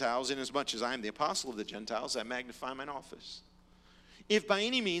you Gentiles, inasmuch as I am the apostle of the Gentiles, I magnify mine office. If by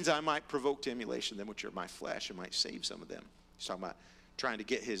any means I might provoke to emulation them which are my flesh, and might save some of them. He's talking about trying to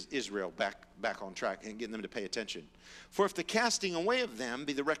get his Israel back on track and getting them to pay attention. For if the casting away of them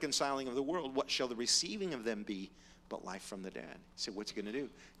be the reconciling of the world, what shall the receiving of them be but life from the dead? He said, what's he going to do?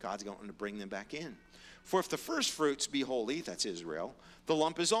 God's going to bring them back in. For if the first fruits be holy, that's Israel, the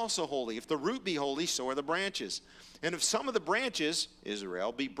lump is also holy. If the root be holy, so are the branches. And if some of the branches,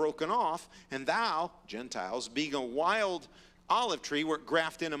 Israel, be broken off, and thou, Gentiles, being a wild olive tree, were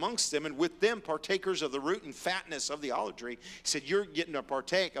graft in amongst them, and with them partakers of the root and fatness of the olive tree. He said, you're getting to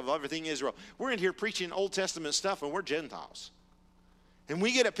partake of everything Israel. We're in here preaching Old Testament stuff, and we're Gentiles. And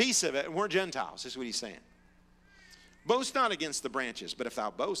we get a piece of it, and we're Gentiles. That's what he's saying. Boast not against the branches, but if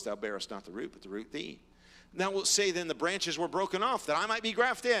thou boast, thou bearest not the root, but the root thee. Now we'll say then the branches were broken off, that I might be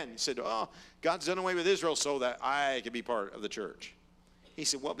grafted in. He said, oh, God's done away with Israel so that I could be part of the church. He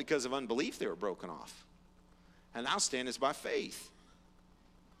said, well, because of unbelief they were broken off. And thou standest by faith.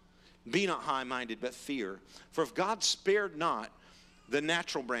 Be not high-minded, but fear. For if God spared not the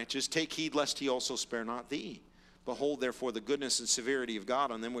natural branches, take heed lest he also spare not thee. Behold, therefore, the goodness and severity of God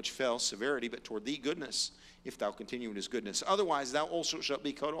on them which fell, severity, but toward thee goodness, if thou continue in his goodness. Otherwise thou also shalt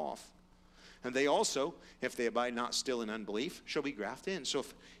be cut off. And they also, if they abide not still in unbelief, shall be grafted in. So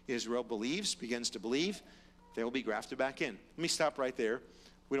if Israel believes, begins to believe, they will be grafted back in. Let me stop right there.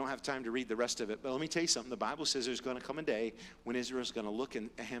 We don't have time to read the rest of it, but let me tell you something. The Bible says there's going to come a day when Israel's going to look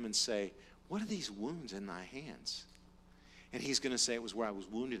at him and say, what are these wounds in thy hands? And he's going to say, it was where I was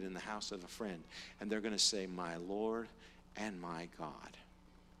wounded in the house of a friend. And they're going to say, my Lord and my God.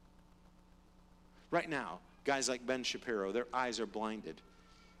 Right now, guys like Ben Shapiro, their eyes are blinded.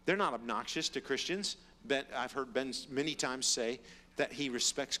 They're not obnoxious to Christians. I've heard Ben many times say that he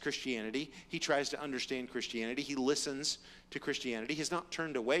respects Christianity. He tries to understand Christianity. He listens to Christianity. He's not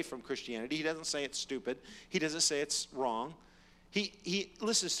turned away from Christianity. He doesn't say it's stupid. He doesn't say it's wrong. He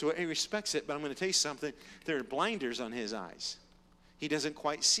listens to it. He respects it. But I'm going to tell you something. There are blinders on his eyes. He doesn't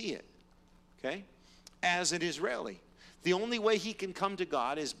quite see it. Okay? As an Israeli. The only way he can come to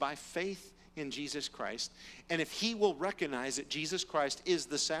God is by faith in Jesus Christ. And if he will recognize that Jesus Christ is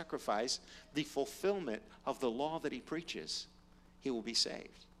the sacrifice, the fulfillment of the law that he preaches, he will be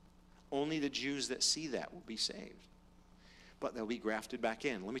saved. Only the Jews that see that will be saved. But they'll be grafted back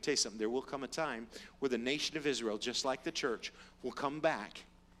in. Let me tell you something. There will come a time where the nation of Israel, just like the church, will come back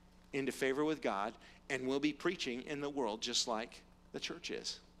into favor with God and will be preaching in the world just like the church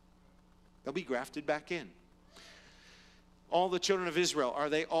is. They'll be grafted back in. All the children of Israel, are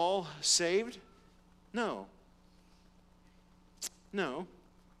they all saved? No. No.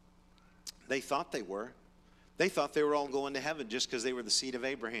 They thought they were. They thought they were all going to heaven just because they were the seed of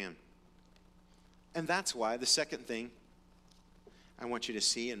Abraham. And that's why the second thing I want you to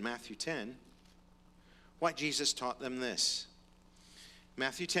see in Matthew 10, why Jesus taught them this.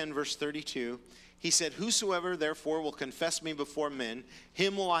 Matthew 10, verse 32, he said, whosoever therefore will confess me before men,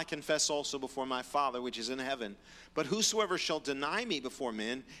 him will I confess also before my Father which is in heaven. But whosoever shall deny me before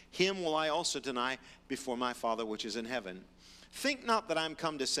men, him will I also deny before my Father which is in heaven. Think not that I am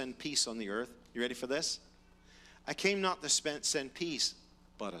come to send peace on the earth. You ready for this? I came not to send peace,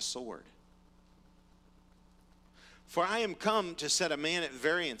 but a sword. For I am come to set a man at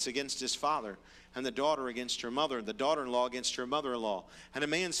variance against his father, and the daughter against her mother, and the daughter-in-law against her mother-in-law. And a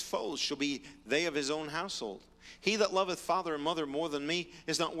man's foes shall be they of his own household. He that loveth father and mother more than me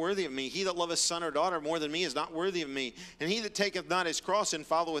is not worthy of me. He that loveth son or daughter more than me is not worthy of me. And he that taketh not his cross and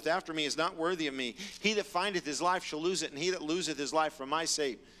followeth after me is not worthy of me. He that findeth his life shall lose it, and he that loseth his life for my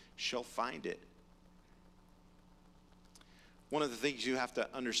sake shall find it. One of the things you have to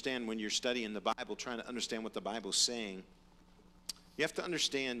understand when you're studying the Bible, trying to understand what the Bible's saying, you have to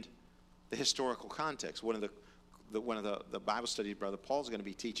understand the historical context. One of the Bible studies Brother Paul's going to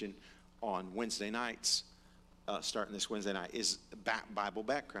be teaching on Wednesday nights, starting this Wednesday night, is Bible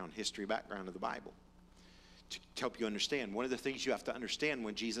background, history background of the Bible. To help you understand, one of the things you have to understand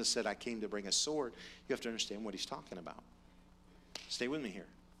when Jesus said, I came to bring a sword, you have to understand what he's talking about. Stay with me here.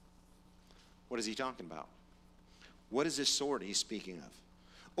 What is he talking about? What is this sword he's speaking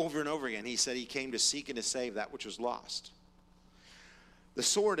of? Over and over again, he said he came to seek and to save that which was lost. The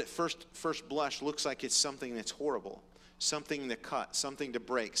sword at first blush looks like it's something that's horrible, something to cut, something to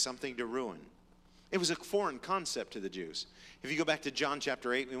break, something to ruin. It was a foreign concept to the Jews. If you go back to John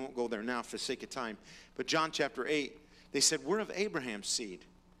chapter 8, we won't go there now for the sake of time, but John chapter 8, they said, we're of Abraham's seed.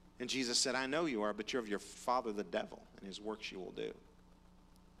 And Jesus said, I know you are, but you're of your father the devil, and his works you will do.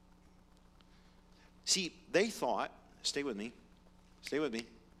 See, they thought, stay with me,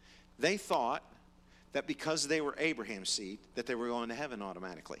 they thought that because they were Abraham's seed, that they were going to heaven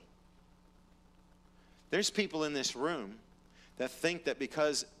automatically. There's people in this room that think that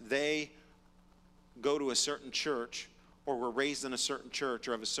because they go to a certain church or were raised in a certain church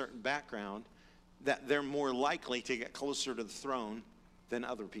or have a certain background, that they're more likely to get closer to the throne than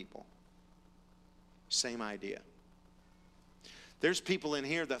other people. Same idea. There's people in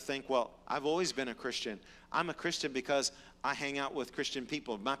here that think, well, I've always been a Christian. I'm a Christian because I hang out with Christian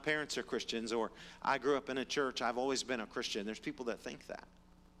people. My parents are Christians, or I grew up in a church. I've always been a Christian. There's people that think that.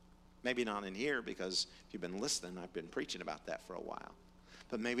 Maybe not in here, because if you've been listening, I've been preaching about that for a while.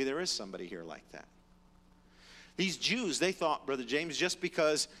 But maybe there is somebody here like that. These Jews, they thought, Brother James, just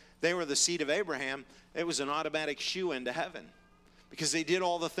because they were the seed of Abraham, it was an automatic shoe into heaven, because they did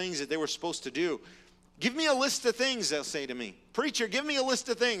all the things that they were supposed to do. Give me a list of things, they'll say to me. Preacher, give me a list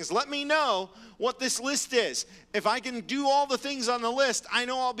of things. Let me know what this list is. If I can do all the things on the list, I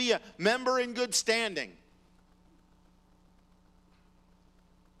know I'll be a member in good standing.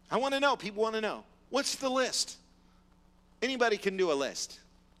 I want to know. People want to know. What's the list? Anybody can do a list.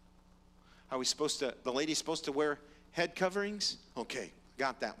 Are we supposed to, the lady's supposed to wear head coverings? Okay,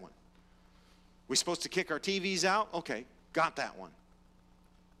 got that one. We supposed to kick our TVs out? Okay, got that one.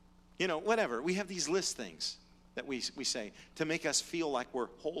 You know, whatever. We have these list things that we say to make us feel like we're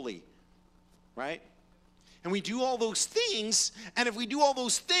holy, right? And we do all those things, and if we do all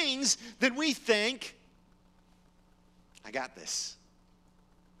those things, then we think, I got this,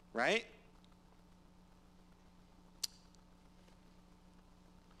 right?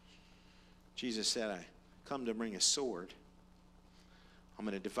 Jesus said, I come to bring a sword. I'm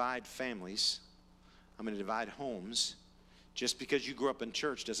going to divide families. I'm going to divide homes. Just because you grew up in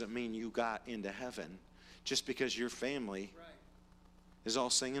church doesn't mean you got into heaven. Just because your family is all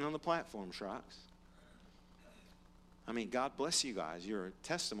singing on the platform, Shrox. I mean, God bless you guys. You're a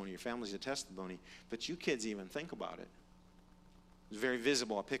testimony. Your family's a testimony. But you kids even think about it. It's very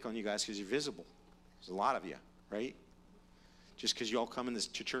visible. I pick on you guys because you're visible. There's a lot of you, right? Just because you all come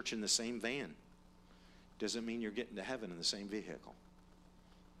to church in the same van doesn't mean you're getting to heaven in the same vehicle.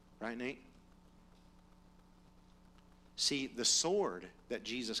 Right, Nate? See, the sword that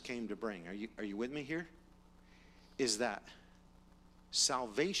Jesus came to bring, are you with me here? Is that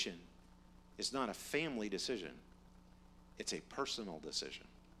salvation is not a family decision. It's a personal decision.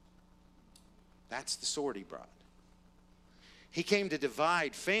 That's the sword he brought. He came to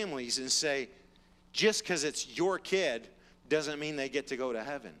divide families and say, just because it's your kid doesn't mean they get to go to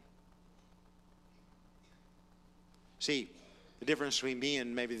heaven. See, the difference between me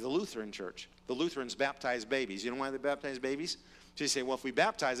and maybe the Lutheran church. The Lutherans baptize babies. You know why they baptize babies? So you say, well, if we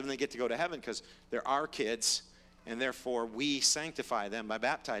baptize them, they get to go to heaven because they're our kids, and therefore we sanctify them by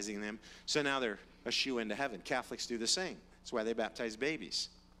baptizing them. So now they're a shoe into heaven. Catholics do the same. That's why they baptize babies.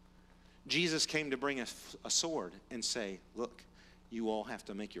 Jesus came to bring a sword and say, look, you all have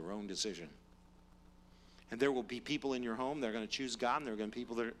to make your own decision. And there will be people in your home that are going to choose God, and there are going to be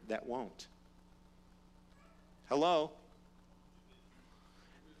people that won't. Hello?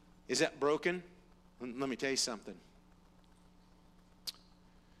 Is that broken? Let me tell you something.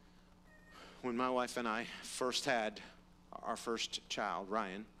 When my wife and I first had our first child,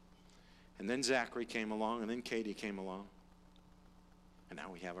 Ryan, and then Zachary came along, and then Katie came along, and now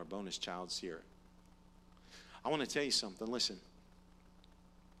we have our bonus child, Sierra. I want to tell you something. Listen.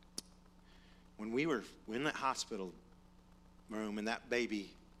 When we were in that hospital room and that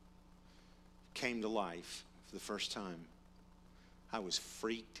baby came to life for the first time, I was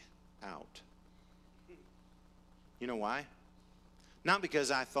freaked out. You know why? Not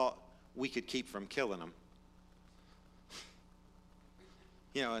because I thought we could keep from killing them.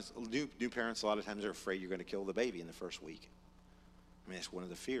 You know, as new parents, a lot of times are afraid you're going to kill the baby in the first week. I mean, that's one of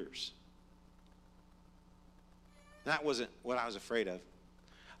the fears. That wasn't what I was afraid of.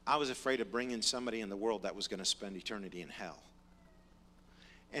 I was afraid of bringing somebody in the world that was going to spend eternity in hell.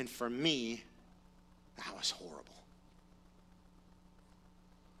 And for me, that was horrible.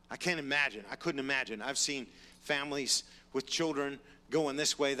 I can't imagine. I couldn't imagine. I've seen families with children going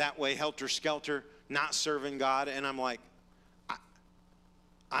this way, that way, helter-skelter, not serving God. And I'm like,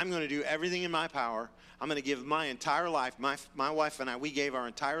 I'm going to do everything in my power. I'm going to give my entire life. My wife and I, we gave our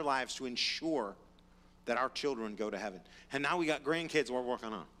entire lives to ensure that our children go to heaven. And now we got grandkids we're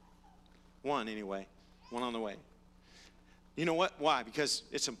working on. One anyway. One on the way. You know what? Why? Because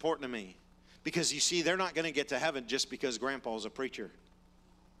it's important to me. Because you see, they're not going to get to heaven just because Grandpa's a preacher.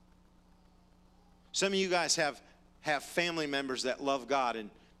 Some of you guys have family members that love God and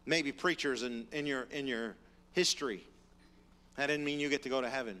maybe preachers in your history. That didn't mean you get to go to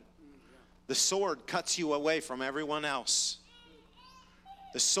heaven. The sword cuts you away from everyone else.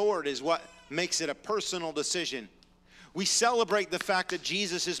 The sword is what makes it a personal decision. We celebrate the fact that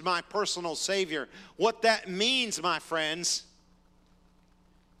Jesus is my personal Savior. What that means, my friends,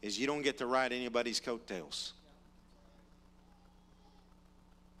 is you don't get to ride anybody's coattails.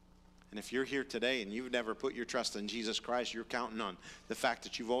 And if you're here today and you've never put your trust in Jesus Christ, you're counting on the fact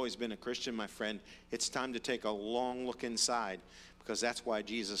that you've always been a Christian, my friend. It's time to take a long look inside, because that's why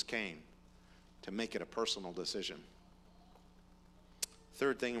Jesus came, to make it a personal decision.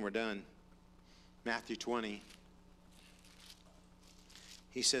 Third thing, and we're done. Matthew 20.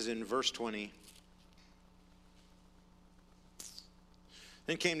 He says in verse 20,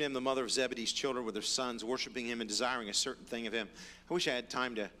 then came to him the mother of Zebedee's children with their sons, worshiping him and desiring a certain thing of him. I wish I had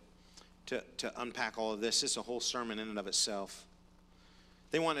time to unpack all of this. It's a whole sermon in and of itself.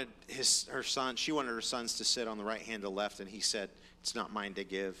 They wanted her son. She wanted her sons to sit on the right hand and the left, and he said, it's not mine to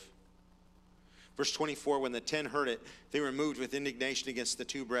give. Verse 24, when the 10 heard it, they were moved with indignation against the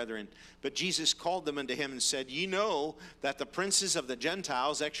two brethren. But Jesus called them unto him and said, ye know that the princes of the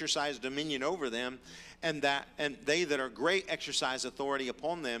Gentiles exercise dominion over them, and they that are great exercise authority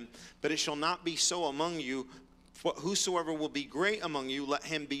upon them. But it shall not be so among you. Whosoever will be great among you, let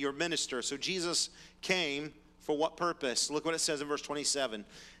him be your minister. So Jesus came for what purpose? Look what it says in verse 27.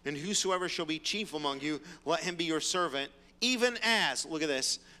 And whosoever shall be chief among you, let him be your servant. Even as, look at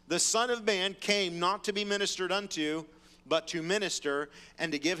this, the Son of Man came not to be ministered unto, but to minister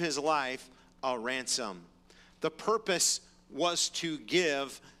and to give his life a ransom. The purpose was to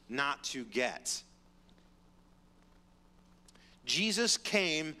give, not to get. Jesus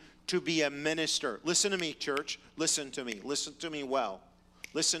came to be a minister. Listen to me, church. Listen to me. Listen to me well.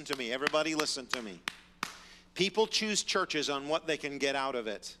 Listen to me. Everybody listen to me. People choose churches on what they can get out of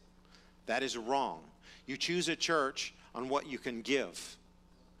it. That is wrong. You choose a church on what you can give.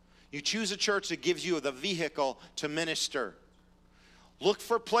 You choose a church that gives you the vehicle to minister. Look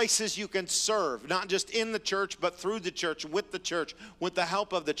for places you can serve, not just in the church, but through the church, with the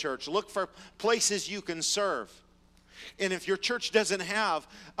help of the church. Look for places you can serve. And if your church doesn't have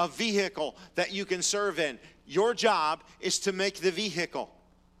a vehicle that you can serve in, your job is to make the vehicle.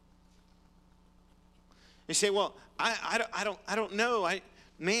 You say, well, I don't know.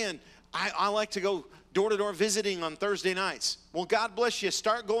 I like to go door-to-door visiting on Thursday nights. Well, God bless you.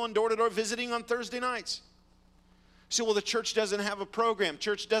 Start going door-to-door visiting on Thursday nights. So, well, the church doesn't have a program.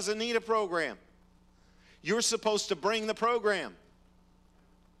 Church doesn't need a program. You're supposed to bring the program.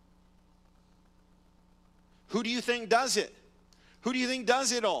 Who do you think does it? Who do you think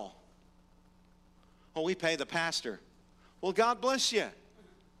does it all? Oh, we pay the pastor. Well, God bless you.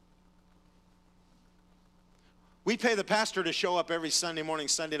 We pay the pastor to show up every Sunday morning,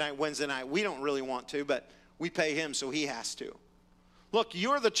 Sunday night, Wednesday night. We don't really want to, but we pay him so he has to. Look,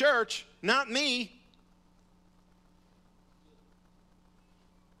 you're the church, not me.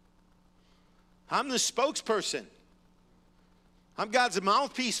 I'm the spokesperson. I'm God's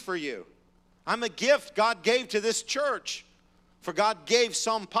mouthpiece for you. I'm a gift God gave to this church. For God gave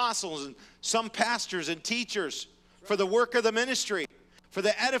some apostles and some pastors and teachers for the work of the ministry, for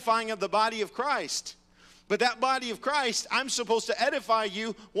the edifying of the body of Christ. But that body of Christ, I'm supposed to edify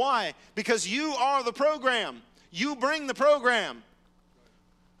you. Why? Because you are the program. You bring the program.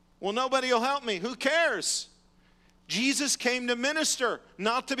 Well, nobody will help me. Who cares? Jesus came to minister,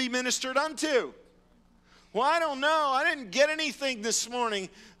 not to be ministered unto. Well, I don't know. I didn't get anything this morning.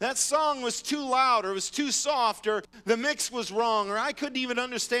 That song was too loud, or it was too soft, or the mix was wrong, or I couldn't even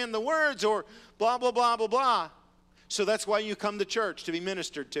understand the words, or blah, blah, blah, blah, blah. So that's why you come to church, to be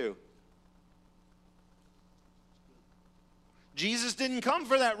ministered to. Jesus didn't come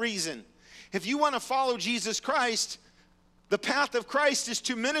for that reason. If you want to follow Jesus Christ, the path of Christ is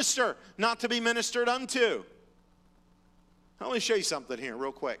to minister, not to be ministered unto. Now, let me show you something here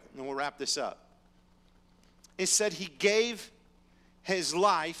real quick, and we'll wrap this up. It said he gave his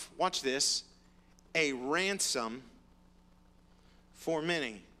life, watch this, a ransom for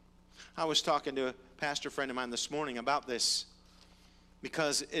many. I was talking to a pastor friend of mine this morning about this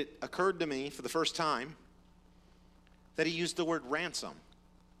because it occurred to me for the first time that he used the word ransom.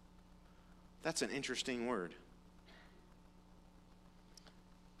 That's an interesting word.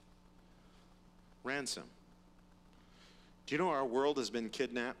 Ransom. Do you know our world has been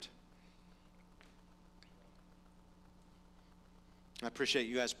kidnapped? I appreciate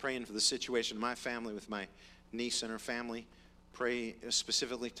you guys praying for the situation of my family with my niece and her family. Pray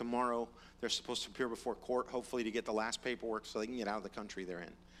specifically tomorrow. They're supposed to appear before court, hopefully to get the last paperwork so they can get out of the country they're in.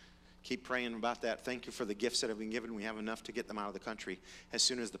 Keep praying about that. Thank you for the gifts that have been given. We have enough to get them out of the country as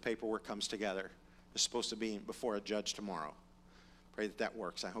soon as the paperwork comes together. They're supposed to be before a judge tomorrow. Pray that that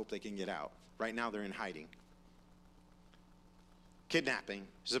works. I hope they can get out. Right now they're in hiding. Kidnapping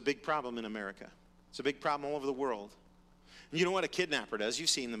is a big problem in America. It's a big problem all over the world. And you know what a kidnapper does? You've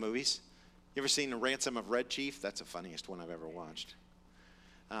seen the movies. You ever seen The Ransom of Red Chief? That's the funniest one I've ever watched.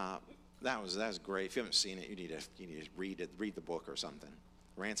 That was great. If you haven't seen it, you need to read the book or something.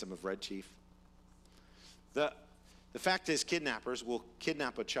 Ransom of Red Chief. The fact is, kidnappers will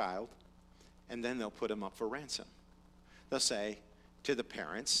kidnap a child, and then they'll put him up for ransom. They'll say to the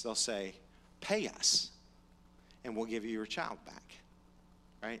parents, they'll say, pay us, and we'll give you your child back.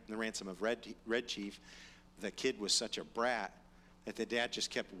 Right? In the Ransom of Red Chief, the kid was such a brat that the dad just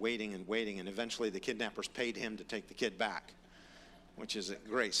kept waiting and waiting, and eventually the kidnappers paid him to take the kid back, which is a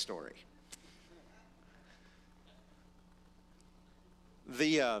great story.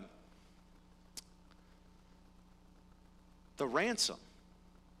 The ransom.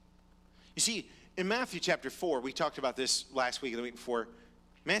 You see, in Matthew chapter 4, we talked about this last week and the week before.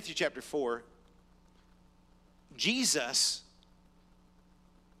 Matthew chapter 4, Jesus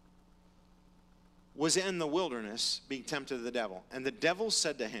was in the wilderness being tempted of the devil. And the devil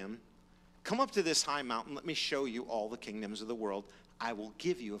said to him, come up to this high mountain, let me show you all the kingdoms of the world. I will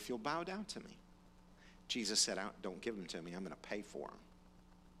give you if you'll bow down to me. Jesus said, don't give them to me, I'm going to pay for them.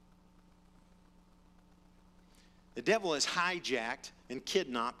 The devil has hijacked and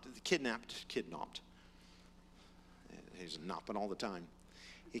kidnapped. He's napping all the time.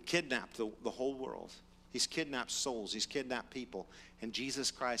 He kidnapped the whole world. He's kidnapped souls. He's kidnapped people. And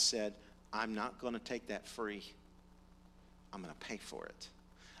Jesus Christ said, I'm not going to take that free. I'm going to pay for it.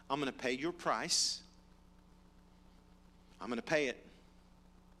 I'm going to pay your price. I'm going to pay it.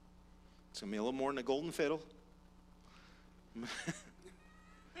 It's going to be a little more than a golden fiddle.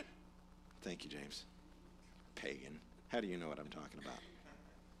 Thank you, James. Pagan. How do you know what I'm talking about?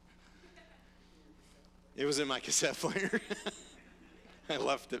 It was in my cassette player. I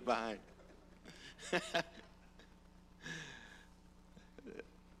left it behind.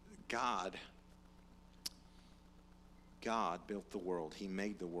 God built the world. He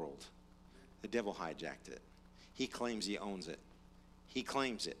made the world. The devil hijacked it. He claims he owns it. He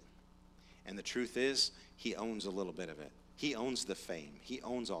claims it. And the truth is, he owns a little bit of it. He owns the fame. He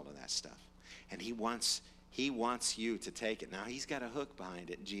owns all of that stuff. And he wants you to take it. Now, he's got a hook behind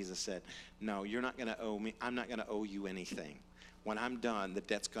it. And Jesus said, no, you're not going to owe me. I'm not going to owe you anything. When I'm done, the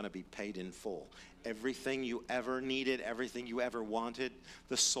debt's going to be paid in full. Everything you ever needed, everything you ever wanted,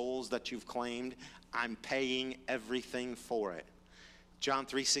 the souls that you've claimed, I'm paying everything for it. John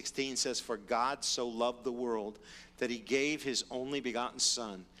 3:16 says, for God so loved the world that he gave his only begotten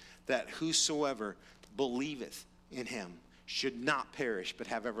Son, that whosoever believeth in him should not perish but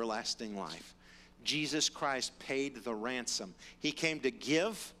have everlasting life. Jesus Christ paid the ransom. He came to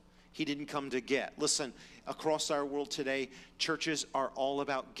give. He didn't come to get. Listen, across our world today, churches are all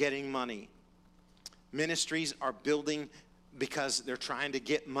about getting money. Ministries are building because they're trying to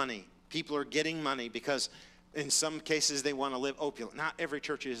get money. People are getting money because in some cases they want to live opulent. Not every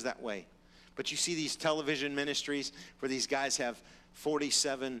church is that way. But you see these television ministries where these guys have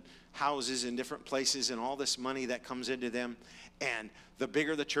 47 houses in different places and all this money that comes into them. And the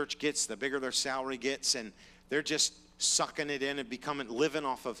bigger the church gets, the bigger their salary gets. And they're just sucking it in and living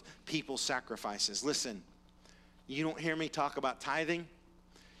off of people's sacrifices. Listen, you don't hear me talk about tithing.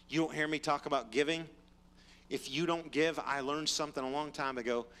 You don't hear me talk about giving. If you don't give, I learned something a long time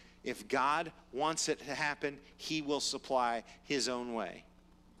ago. If God wants it to happen, he will supply his own way.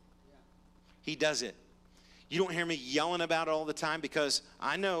 He does it. You don't hear me yelling about it all the time because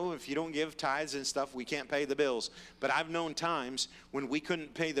I know if you don't give tithes and stuff, we can't pay the bills. But I've known times when we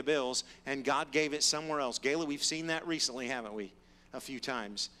couldn't pay the bills and God gave it somewhere else. Gayla, we've seen that recently, haven't we? A few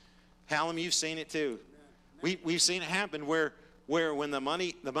times. Hallam, you've seen it too. We've seen it happen where when the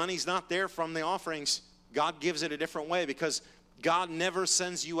money's not there from the offerings, God gives it a different way because God never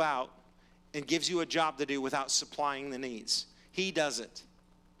sends you out and gives you a job to do without supplying the needs. He does it,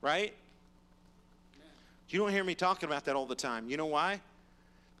 right? You don't hear me talking about that all the time. You know why?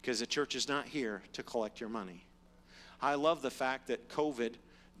 Because the church is not here to collect your money. I love the fact that COVID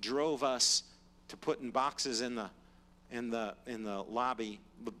drove us to putting boxes in the lobby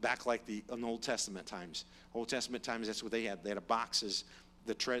back like in the Old Testament times. Old Testament times, that's what they had. They had boxes.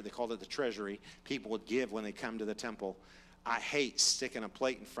 They called it the treasury. People would give when they come to the temple. I hate sticking a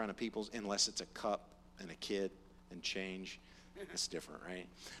plate in front of people unless it's a cup and a kid and change. That's different, right?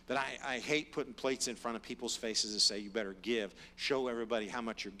 But I hate putting plates in front of people's faces and say, you better give. Show everybody how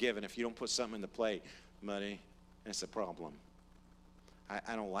much you're giving. If you don't put something in the plate, buddy, that's a problem.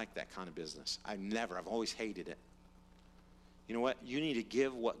 I don't like that kind of business. I've always hated it. You know what? You need to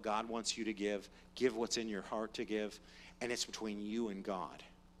give what God wants you to give. Give what's in your heart to give. And it's between you and God.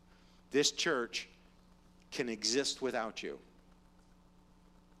 This church can exist without you.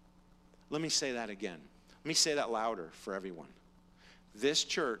 Let me say that again. Let me say that louder for everyone. This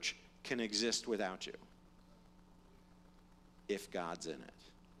church can exist without you if God's in it.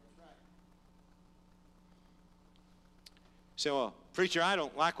 Say, well, preacher, I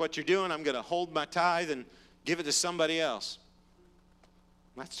don't like what you're doing. I'm going to hold my tithe and give it to somebody else.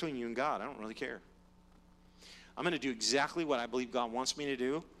 That's between you and God. I don't really care. I'm going to do exactly what I believe God wants me to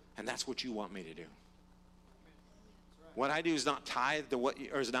do, and that's what you want me to do. What I do is not tied to what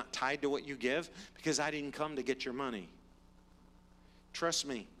you give, because I didn't come to get your money. Trust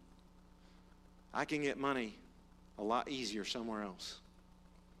me, I can get money a lot easier somewhere else,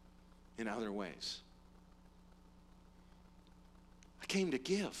 in other ways. I came to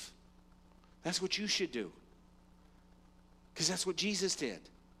give. That's what you should do, because that's what Jesus did.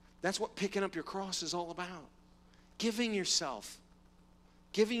 That's what picking up your cross is all about. Giving yourself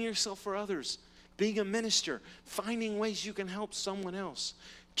for others, being a minister, finding ways you can help someone else.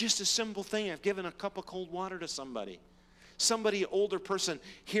 Just a simple thing. I've given a cup of cold water to somebody, older person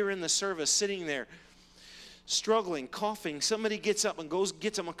here in the service, sitting there, struggling, coughing. Somebody gets up and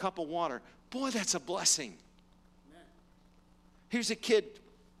gets them a cup of water. Boy, that's a blessing. Amen. Here's a kid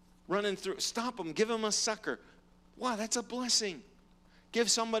running through. Stop them. Give them a sucker. Wow, that's a blessing. Give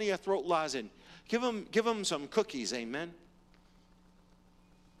somebody a throat lozenge. Give them some cookies. Amen.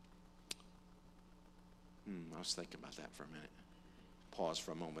 I was thinking about that for a minute. Pause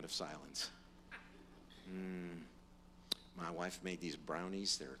for a moment of silence. My wife made these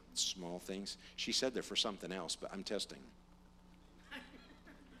brownies. They're small things. She said they're for something else, but I'm testing.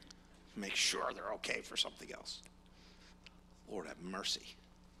 Make sure they're okay for something else. Lord have mercy.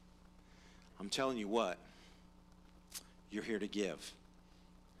 I'm telling you what, you're here to give,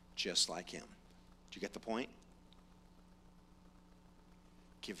 just like him. Do you get the point?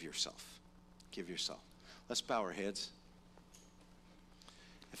 Give yourself. Give yourself. Let's bow our heads.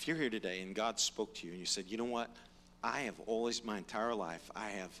 If you're here today and God spoke to you and you said, you know what? I have always, my entire life, I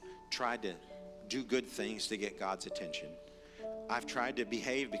have tried to do good things to get God's attention. I've tried to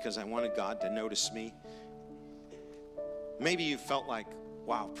behave because I wanted God to notice me. Maybe you felt like,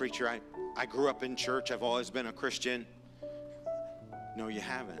 wow, preacher, I grew up in church. I've always been a Christian. No, you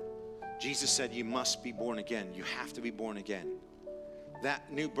haven't. Jesus said you must be born again. You have to be born again.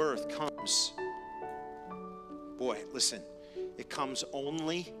 That new birth comes. Boy, listen, it comes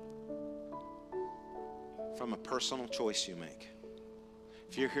only from a personal choice you make.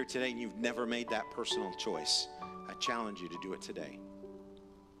 If you're here today and you've never made that personal choice, I challenge you to do it today.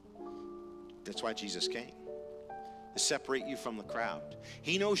 That's why Jesus came, to separate you from the crowd.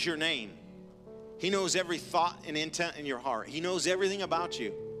 He knows your name. He knows every thought and intent in your heart. He knows everything about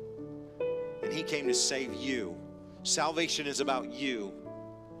you. And he came to save you. Salvation is about you.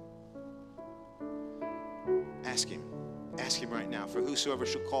 Ask him. Ask him right now. For whosoever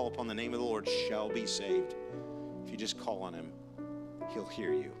shall call upon the name of the Lord shall be saved. If you just call on him, he'll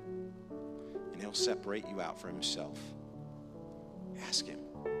hear you. And he'll separate you out for himself. Ask him.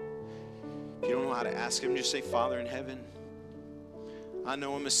 If you don't know how to ask him, just say, Father in heaven, I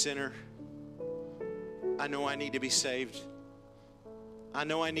know I'm a sinner. I know I need to be saved. I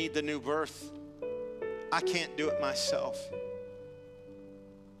know I need the new birth. I can't do it myself.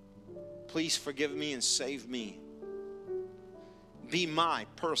 Please forgive me and save me. Be my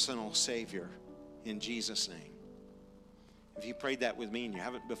personal Savior in Jesus' name. If you prayed that with me and you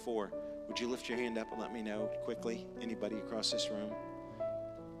haven't before, would you lift your hand up and let me know quickly? Anybody across this room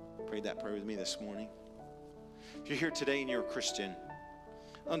prayed that prayer with me this morning? If you're here today and you're a Christian,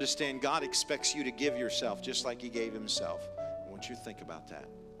 understand God expects you to give yourself just like he gave himself. I want you to think about that.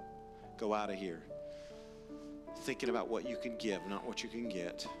 Go out of here thinking about what you can give, not what you can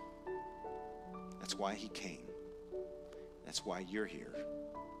get. That's why he came. That's why you're here.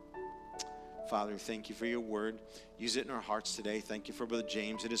 Father, thank you for your word. Use it in our hearts today. Thank you for Brother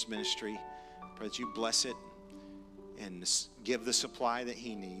James and his ministry. Pray that you bless it and give the supply that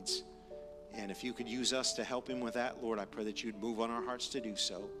he needs. And if you could use us to help him with that, Lord, I pray that you'd move on our hearts to do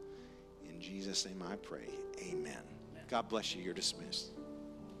so. In Jesus' name I pray. Amen. God bless you. You're dismissed.